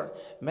whatever,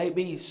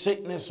 maybe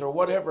sickness or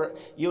whatever,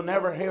 you'll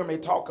never hear me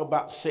talk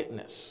about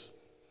sickness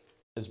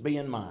as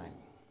being mine.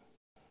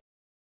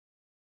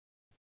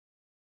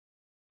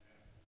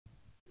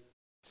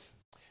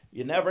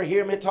 You never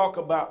hear me talk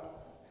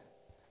about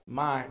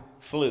my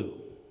flu.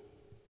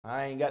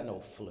 I ain't got no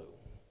flu.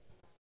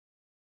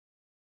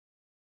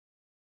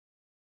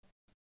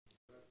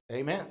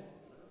 Amen.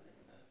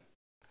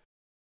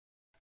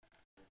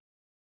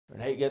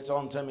 Renee gets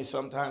on to me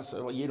sometimes,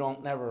 says, well, you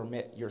don't never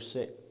admit you're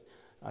sick.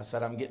 I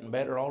said, I'm getting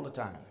better all the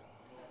time.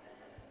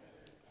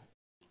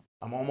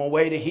 I'm on my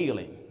way to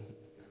healing.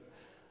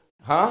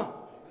 Huh?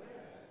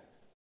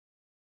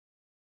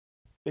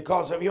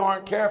 Because if you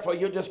aren't careful,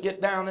 you'll just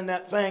get down in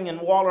that thing and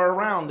waller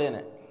around in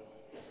it.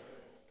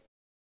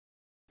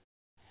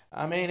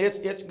 I mean,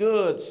 it's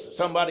good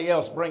somebody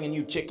else bringing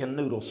you chicken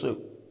noodle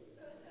soup.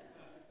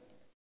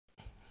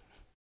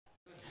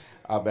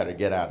 I better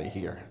get out of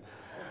here.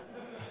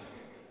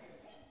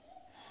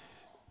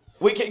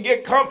 We can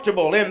get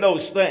comfortable in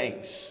those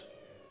things.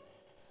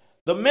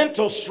 The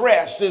mental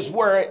stress is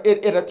where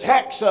it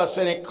attacks us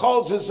and it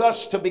causes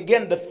us to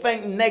begin to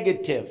think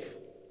negative.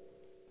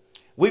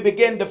 We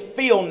begin to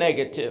feel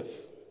negative.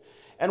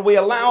 And we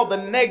allow the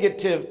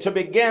negative to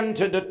begin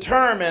to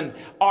determine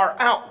our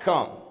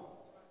outcome.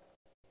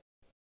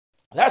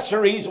 That's the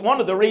reason, one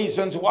of the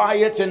reasons why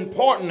it's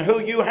important who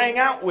you hang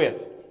out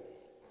with.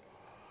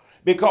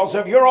 Because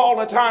if you're all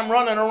the time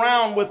running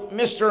around with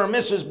Mr. or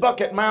Mrs.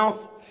 Bucket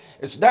Mouth,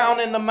 it's down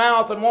in the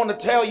mouth and want to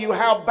tell you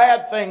how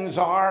bad things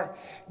are,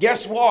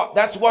 guess what?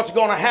 That's what's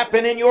going to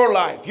happen in your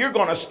life. You're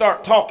going to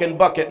start talking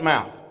bucket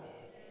mouth.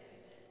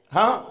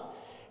 Huh?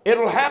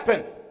 It'll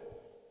happen.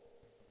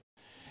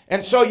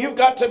 And so you've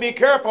got to be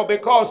careful,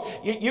 because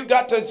you've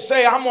got to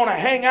say, I'm going to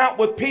hang out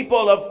with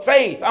people of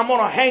faith. I'm going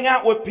to hang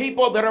out with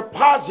people that are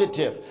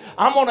positive.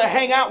 I'm going to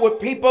hang out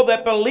with people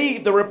that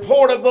believe the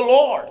report of the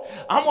Lord.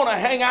 I'm going to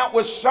hang out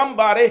with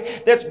somebody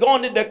that's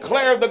going to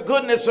declare the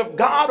goodness of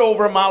God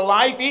over my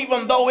life,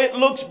 even though it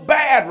looks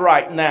bad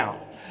right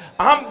now.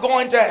 I'm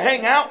going to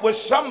hang out with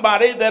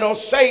somebody that'll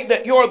say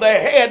that you're the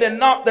head and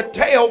not the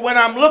tail when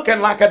I'm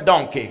looking like a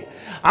donkey.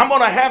 I'm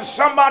going to have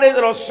somebody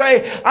that'll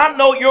say, I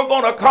know you're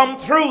going to come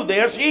through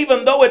this,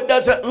 even though it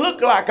doesn't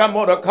look like I'm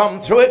going to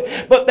come through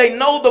it. But they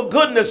know the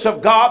goodness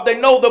of God. They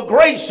know the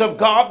grace of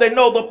God. They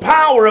know the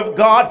power of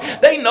God.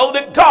 They know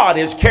that God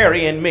is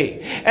carrying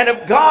me. And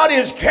if God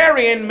is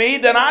carrying me,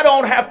 then I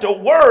don't have to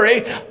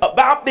worry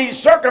about these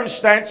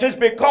circumstances,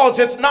 because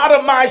it's not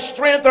of my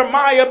strength or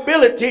my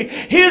ability.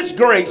 His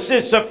grace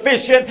is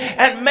sufficient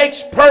and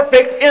makes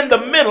perfect in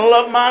the middle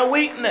of my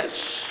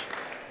weakness.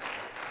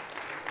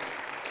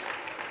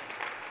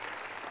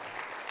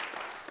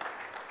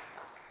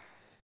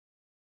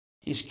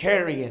 He's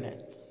carrying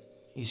it.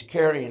 He's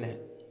carrying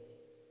it.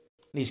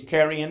 He's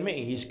carrying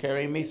me. He's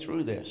carrying me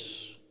through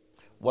this.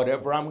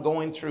 Whatever I'm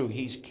going through,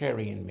 He's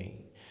carrying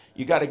me.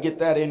 You got to get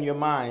that in your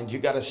mind. You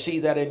got to see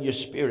that in your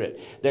spirit,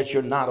 that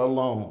you're not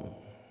alone.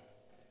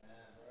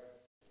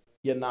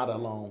 You're not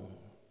alone.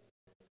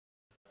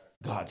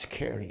 God's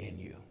carrying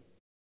you.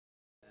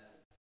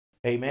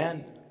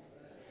 Amen.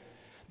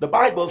 The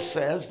Bible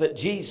says that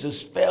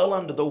Jesus fell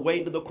under the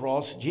weight of the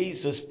cross.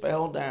 Jesus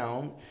fell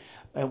down.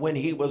 And when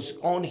He was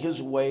on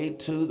His way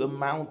to the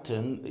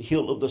mountain, the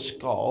hill of the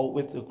skull,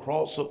 with the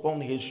cross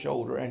upon His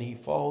shoulder, and He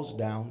falls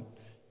down.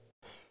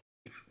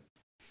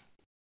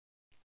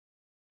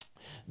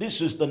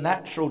 This is the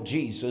natural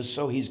Jesus,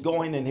 so He's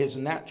going in His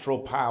natural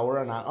power,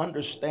 and I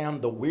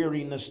understand the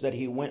weariness that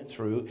He went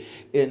through,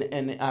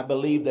 and I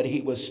believe that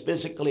He was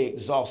physically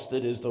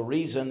exhausted is the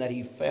reason that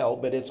He fell,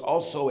 but it's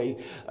also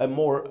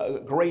a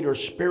greater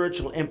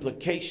spiritual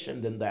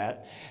implication than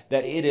that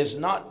it is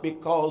not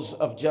because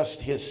of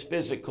just His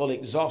physical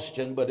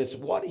exhaustion, but it's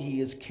what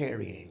He is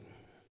carrying.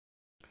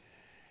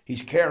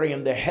 He's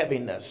carrying the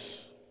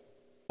heaviness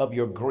of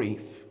your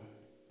grief.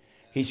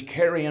 He's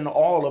carrying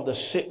all of the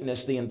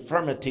sickness, the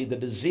infirmity, the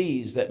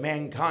disease that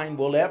mankind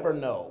will ever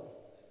know.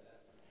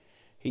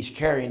 He's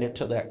carrying it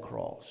to that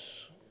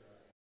cross.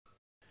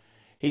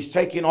 He's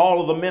taking all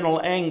of the mental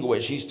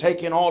anguish. He's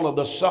taking all of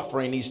the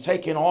suffering. He's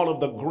taking all of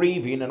the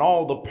grieving and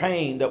all the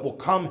pain that will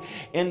come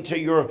into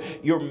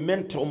your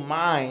mental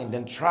mind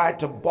and try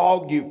to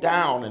bog you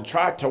down and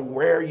try to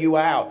wear you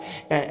out.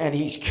 And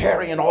He's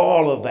carrying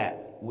all of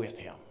that with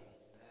Him.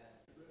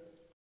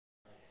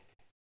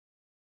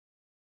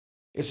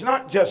 It's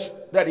not just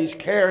that He's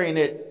carrying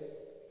it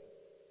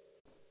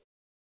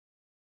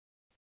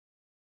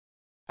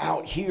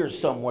out here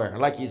somewhere,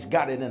 like He's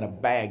got it in a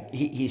bag.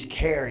 He's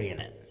carrying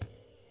it.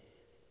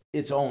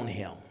 It's on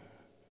Him.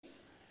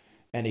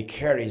 And He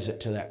carries it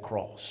to that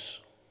cross.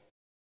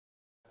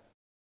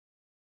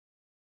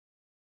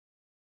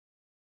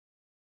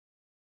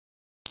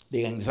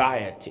 The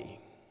anxiety,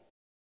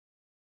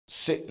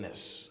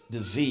 sickness,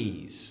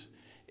 disease,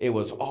 it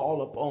was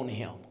all upon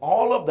Him.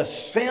 All of the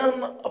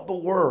sin of the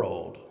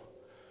world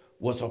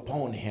was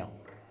upon Him.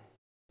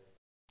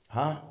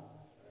 Huh?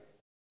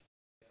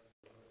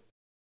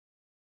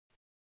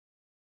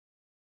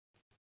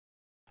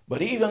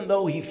 But even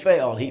though He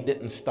fell, He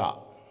didn't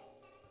stop.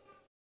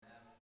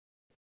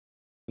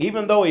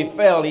 Even though He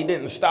fell, He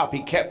didn't stop.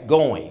 He kept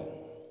going.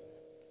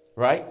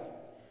 Right?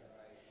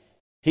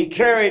 He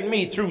carried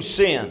me through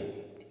sin.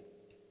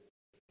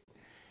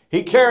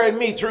 He carried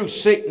me through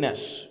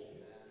sickness.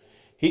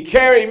 He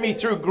carried me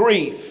through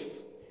grief.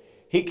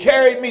 He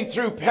carried me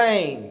through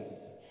pain.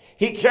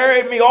 He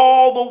carried me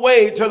all the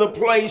way to the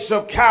place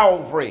of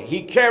Calvary.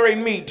 He carried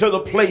me to the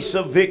place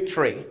of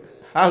victory.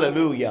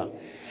 Hallelujah.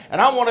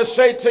 And I want to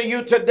say to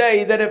you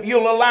today that if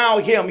you'll allow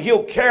Him,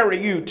 He'll carry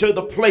you to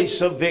the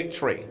place of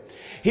victory.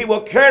 He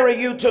will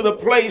carry you to the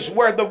place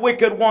where the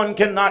wicked one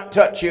cannot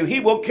touch you. He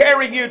will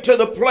carry you to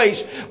the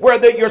place where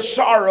your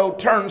sorrow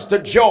turns to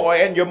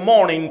joy and your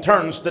mourning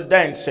turns to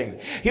dancing.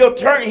 He'll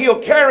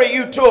carry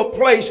you to a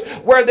place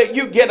where that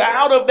you get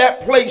out of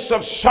that place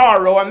of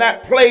sorrow and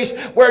that place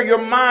where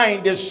your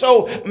mind is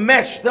so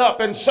messed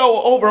up and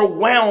so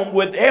overwhelmed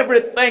with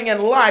everything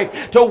in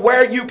life, to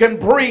where you can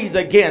breathe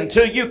again,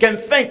 till you can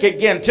think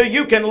again, till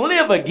you can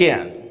live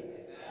again.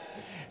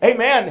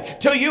 Amen.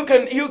 Till you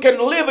can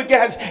live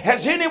again.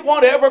 Has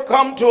anyone ever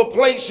come to a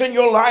place in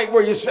your life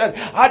where you said,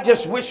 I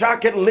just wish I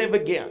could live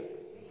again?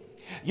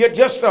 You're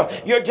just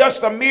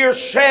a mere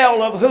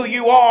shell of who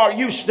you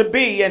used to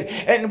be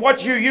and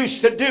what you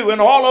used to do and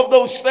all of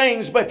those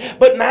things.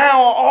 But now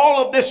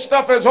all of this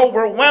stuff is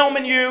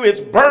overwhelming you.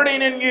 It's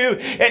burdening you,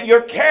 and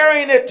you're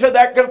carrying it to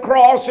that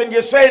cross, and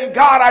you're saying,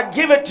 God, I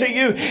give it to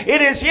you.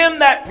 It is in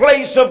that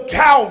place of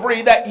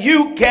Calvary that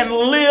you can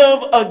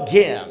live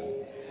again.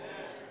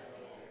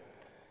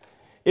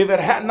 If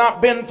it had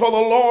not been for the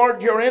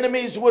Lord, your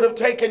enemies would have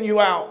taken you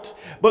out.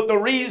 But the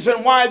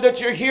reason why that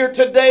you're here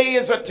today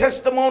is a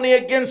testimony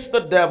against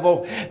the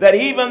devil, that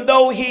even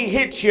though he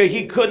hit you,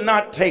 he could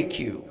not take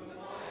you.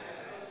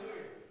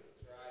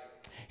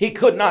 He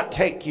could not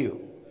take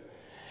you.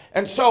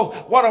 And so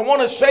what I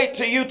want to say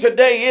to you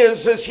today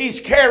is He's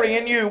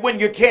carrying you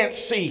when you can't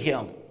see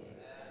Him.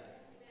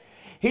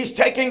 He's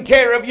taking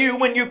care of you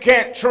when you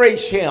can't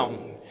trace Him.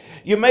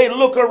 You may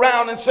look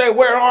around and say,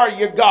 where are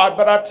you, God?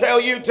 But I tell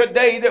you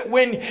today that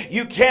when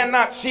you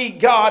cannot see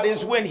God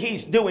is when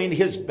He's doing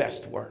His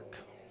best work.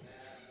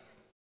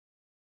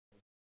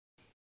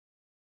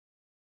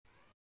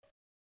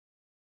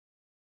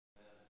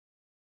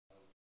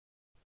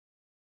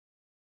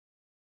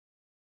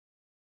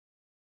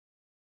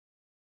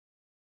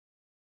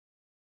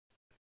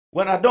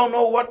 when I don't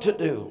know what to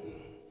do,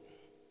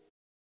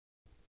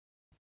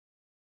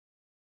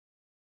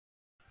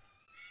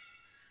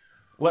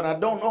 when I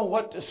don't know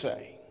what to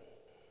say,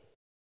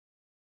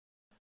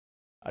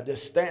 I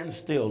just stand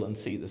still and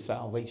see the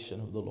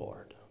salvation of the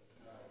Lord.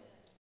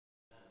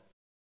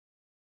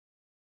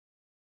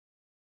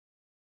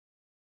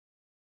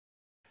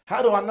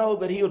 How do I know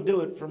that he'll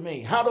do it for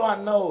me? How do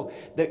I know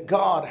that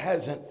God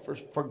hasn't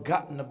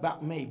forgotten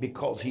about me?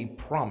 Because he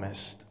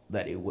promised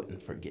that he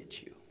wouldn't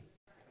forget you.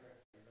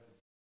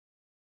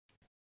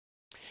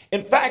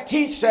 In fact,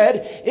 he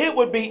said it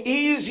would be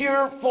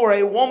easier for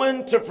a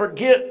woman to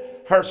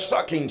forget her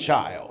sucking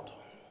child.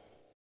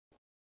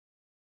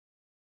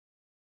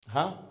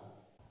 Huh?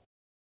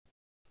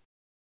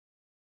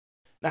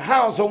 Now,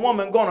 how's a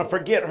woman going to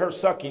forget her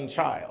sucking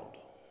child?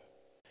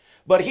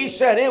 But he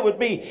said it would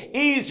be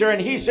easier,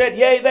 and he said,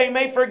 yea, they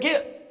may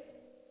forget.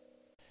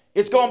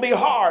 It's going to be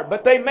hard,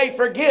 but they may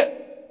forget.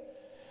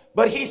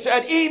 But he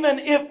said, even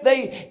if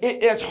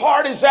as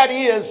hard as that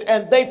is,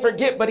 and they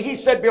forget, but he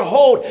said,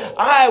 behold,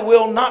 I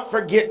will not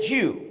forget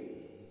you,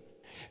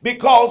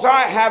 because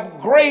I have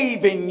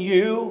graven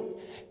you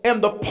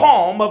in the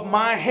palm of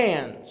my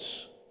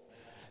hands.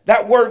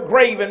 That word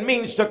graven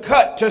means to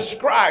cut, to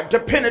scribe, to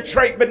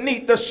penetrate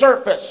beneath the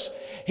surface.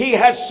 He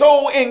has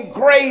so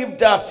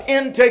engraved us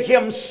into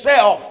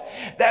himself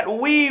that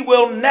we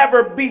will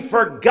never be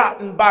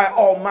forgotten by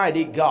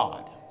Almighty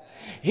God.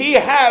 He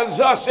has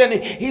us, and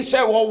he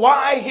said, well,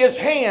 why his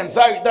hands?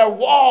 Their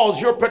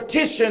walls, your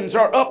petitions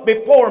are up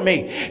before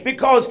me.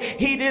 Because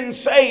he didn't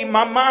say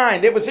my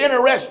mind. It was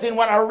interesting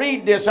when I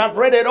read this. I've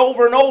read it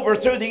over and over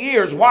through the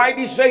years. Why did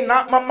he say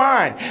not my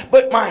mind,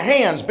 but my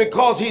hands?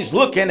 Because he's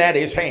looking at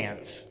his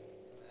hands.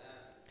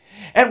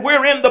 And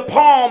we're in the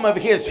palm of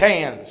his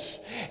hands.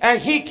 And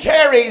he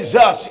carries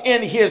us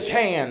in his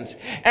hands.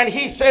 And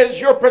he says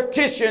your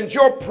petitions,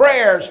 your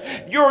prayers,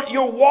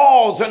 your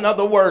walls, in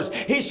other words.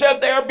 He said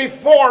they're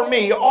before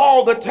me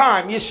all the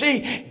time. You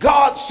see,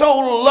 God so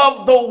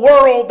loved the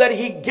world that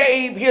he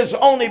gave his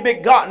only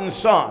begotten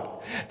son,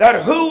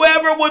 that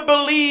whoever would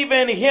believe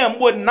in him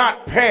would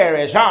not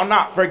perish. I'll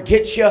not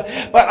forget you,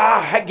 but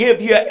I'll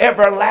give you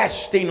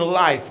everlasting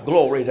life.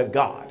 Glory to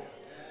God.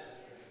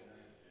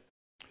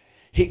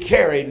 He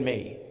carried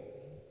me.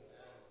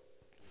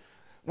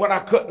 When I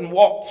couldn't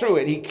walk through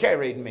it, he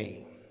carried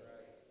me.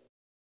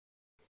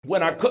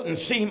 When I couldn't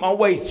see my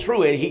way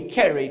through it, he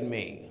carried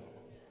me.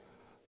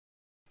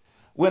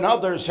 When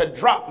others had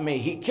dropped me,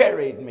 he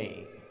carried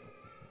me.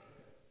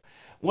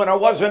 When I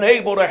wasn't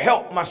able to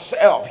help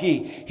myself,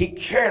 he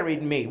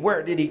carried me.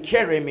 Where did he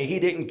carry me? He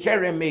didn't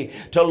carry me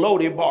to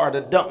Lodebar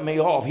to dump me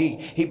off.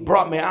 He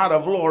brought me out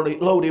of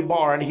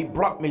Lodebar, and he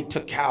brought me to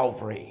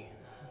Calvary.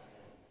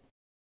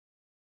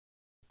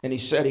 And he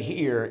said,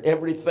 here,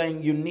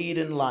 everything you need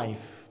in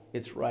life,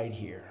 it's right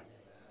here.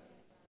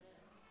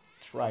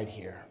 It's right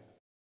here.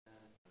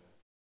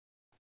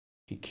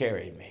 He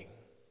carried me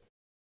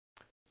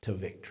to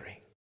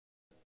victory.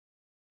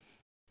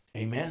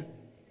 Amen.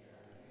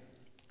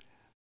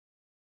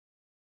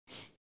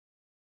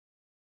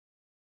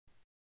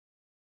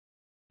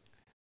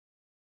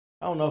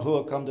 I don't know who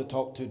I come to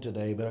talk to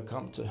today, but I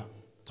come to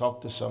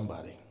talk to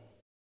somebody.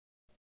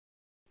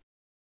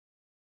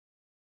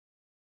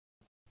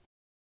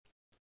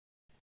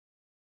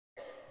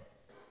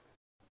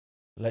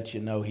 Let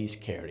you know he's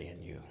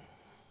carrying you.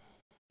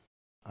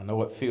 I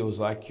know it feels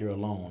like you're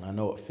alone. I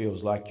know it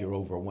feels like you're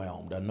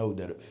overwhelmed. I know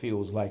that it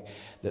feels like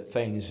that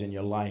things in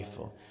your life,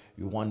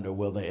 you wonder,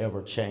 will they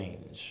ever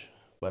change?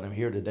 But I'm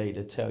here today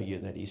to tell you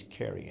that he's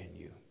carrying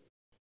you.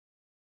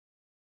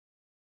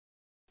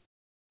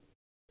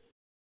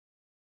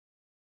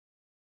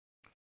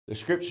 The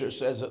scripture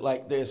says it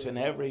like this: in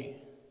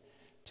every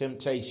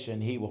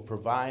temptation, he will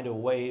provide a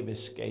way of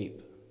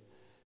escape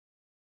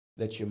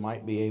that you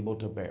might be able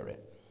to bear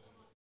it.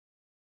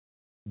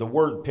 The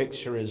word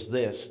picture is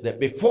this, that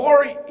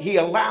before he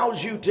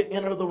allows you to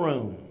enter the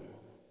room,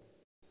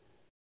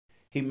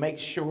 he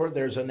makes sure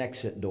there's an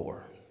exit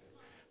door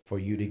for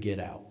you to get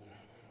out.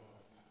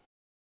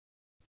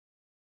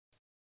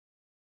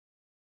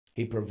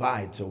 He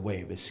provides a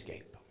way of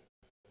escape.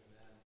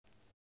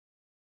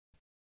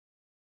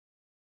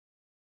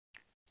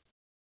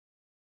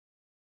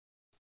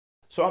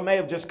 So I may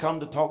have just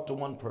come to talk to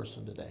one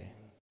person today.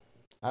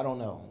 I don't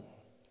know.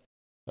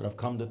 But I've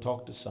come to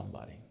talk to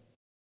somebody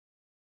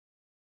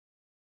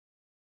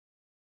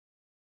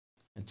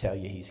and tell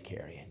you he's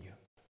carrying you.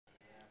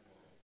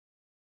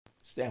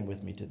 Stand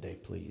with me today,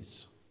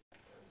 please.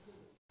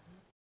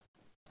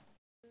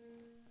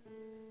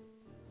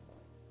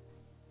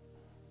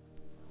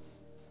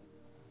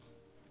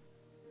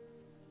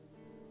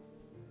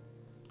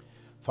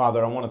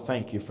 Father, I want to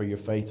thank you for your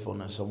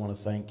faithfulness. I want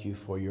to thank you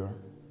for your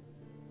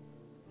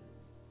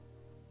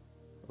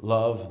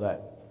love,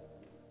 that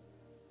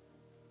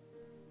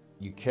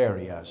you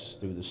carry us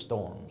through the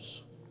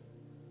storms.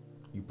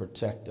 You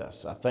protect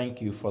us. I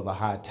thank you for the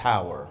high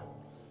tower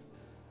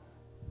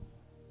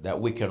that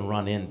we can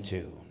run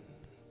into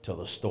till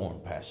the storm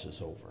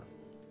passes over.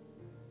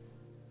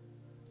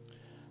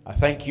 I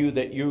thank you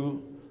that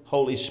you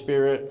Holy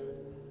Spirit,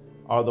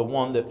 are the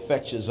one that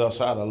fetches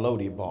us out of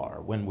Lo-debar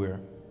when we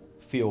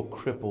feel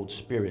crippled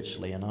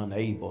spiritually and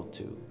unable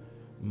to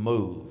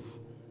move.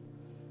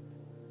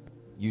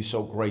 You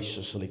so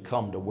graciously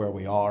come to where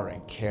we are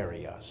and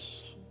carry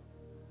us.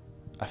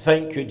 I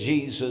thank you,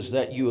 Jesus,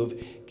 that you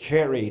have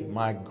carried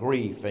my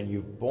grief and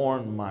you've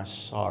borne my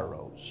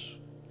sorrows.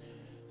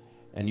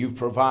 And you've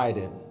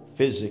provided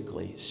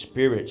physically,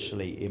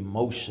 spiritually,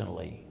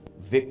 emotionally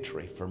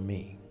victory for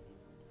me.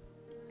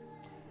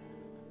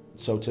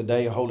 So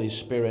today, Holy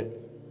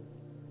Spirit,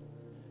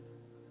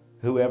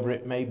 whoever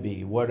it may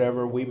be,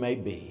 whatever we may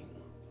be,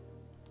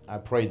 I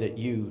pray that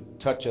you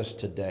touch us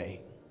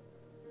today.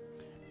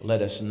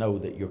 Let us know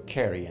that you're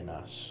carrying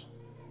us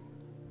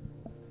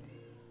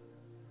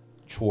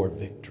toward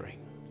victory.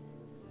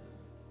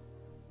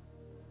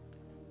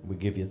 We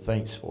give you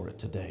thanks for it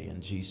today in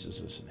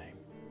Jesus' name.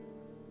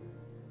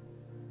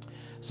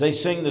 As they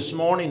sing this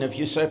morning, if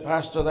you say,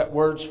 Pastor, that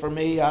word's for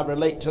me, I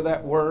relate to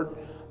that word,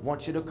 I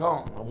want you to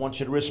come. I want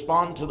you to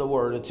respond to the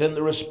word. It's in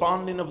the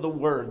responding of the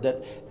word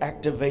that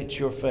activates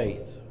your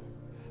faith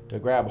to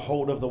grab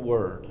hold of the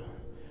word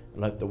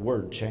and let the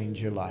word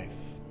change your life.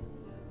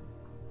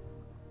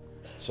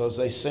 So as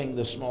they sing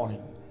this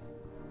morning,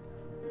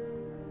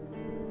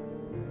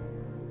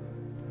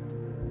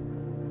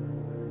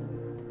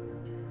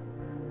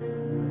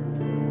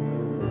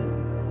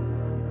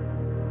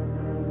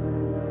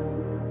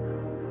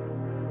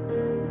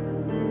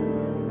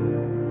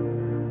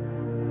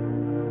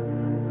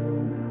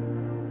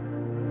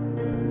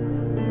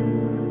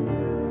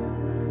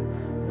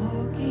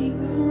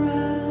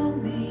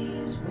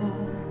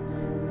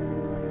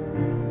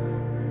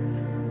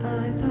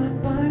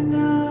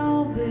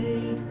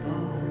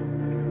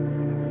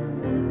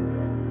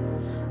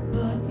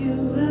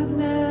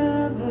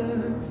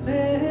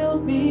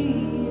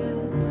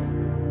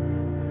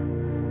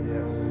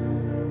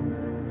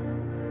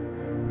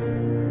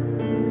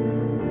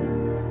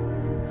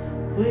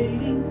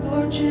 waiting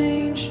for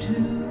change to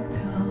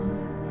come,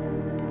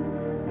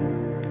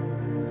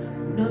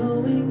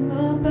 knowing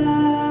the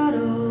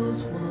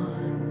battle's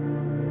won,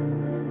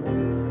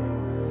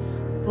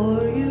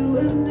 for you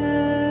have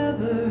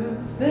never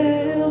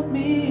failed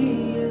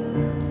me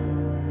yet.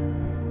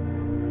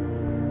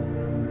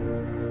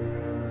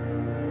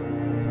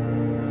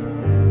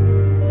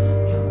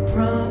 Your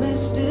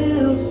promise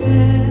still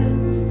stands.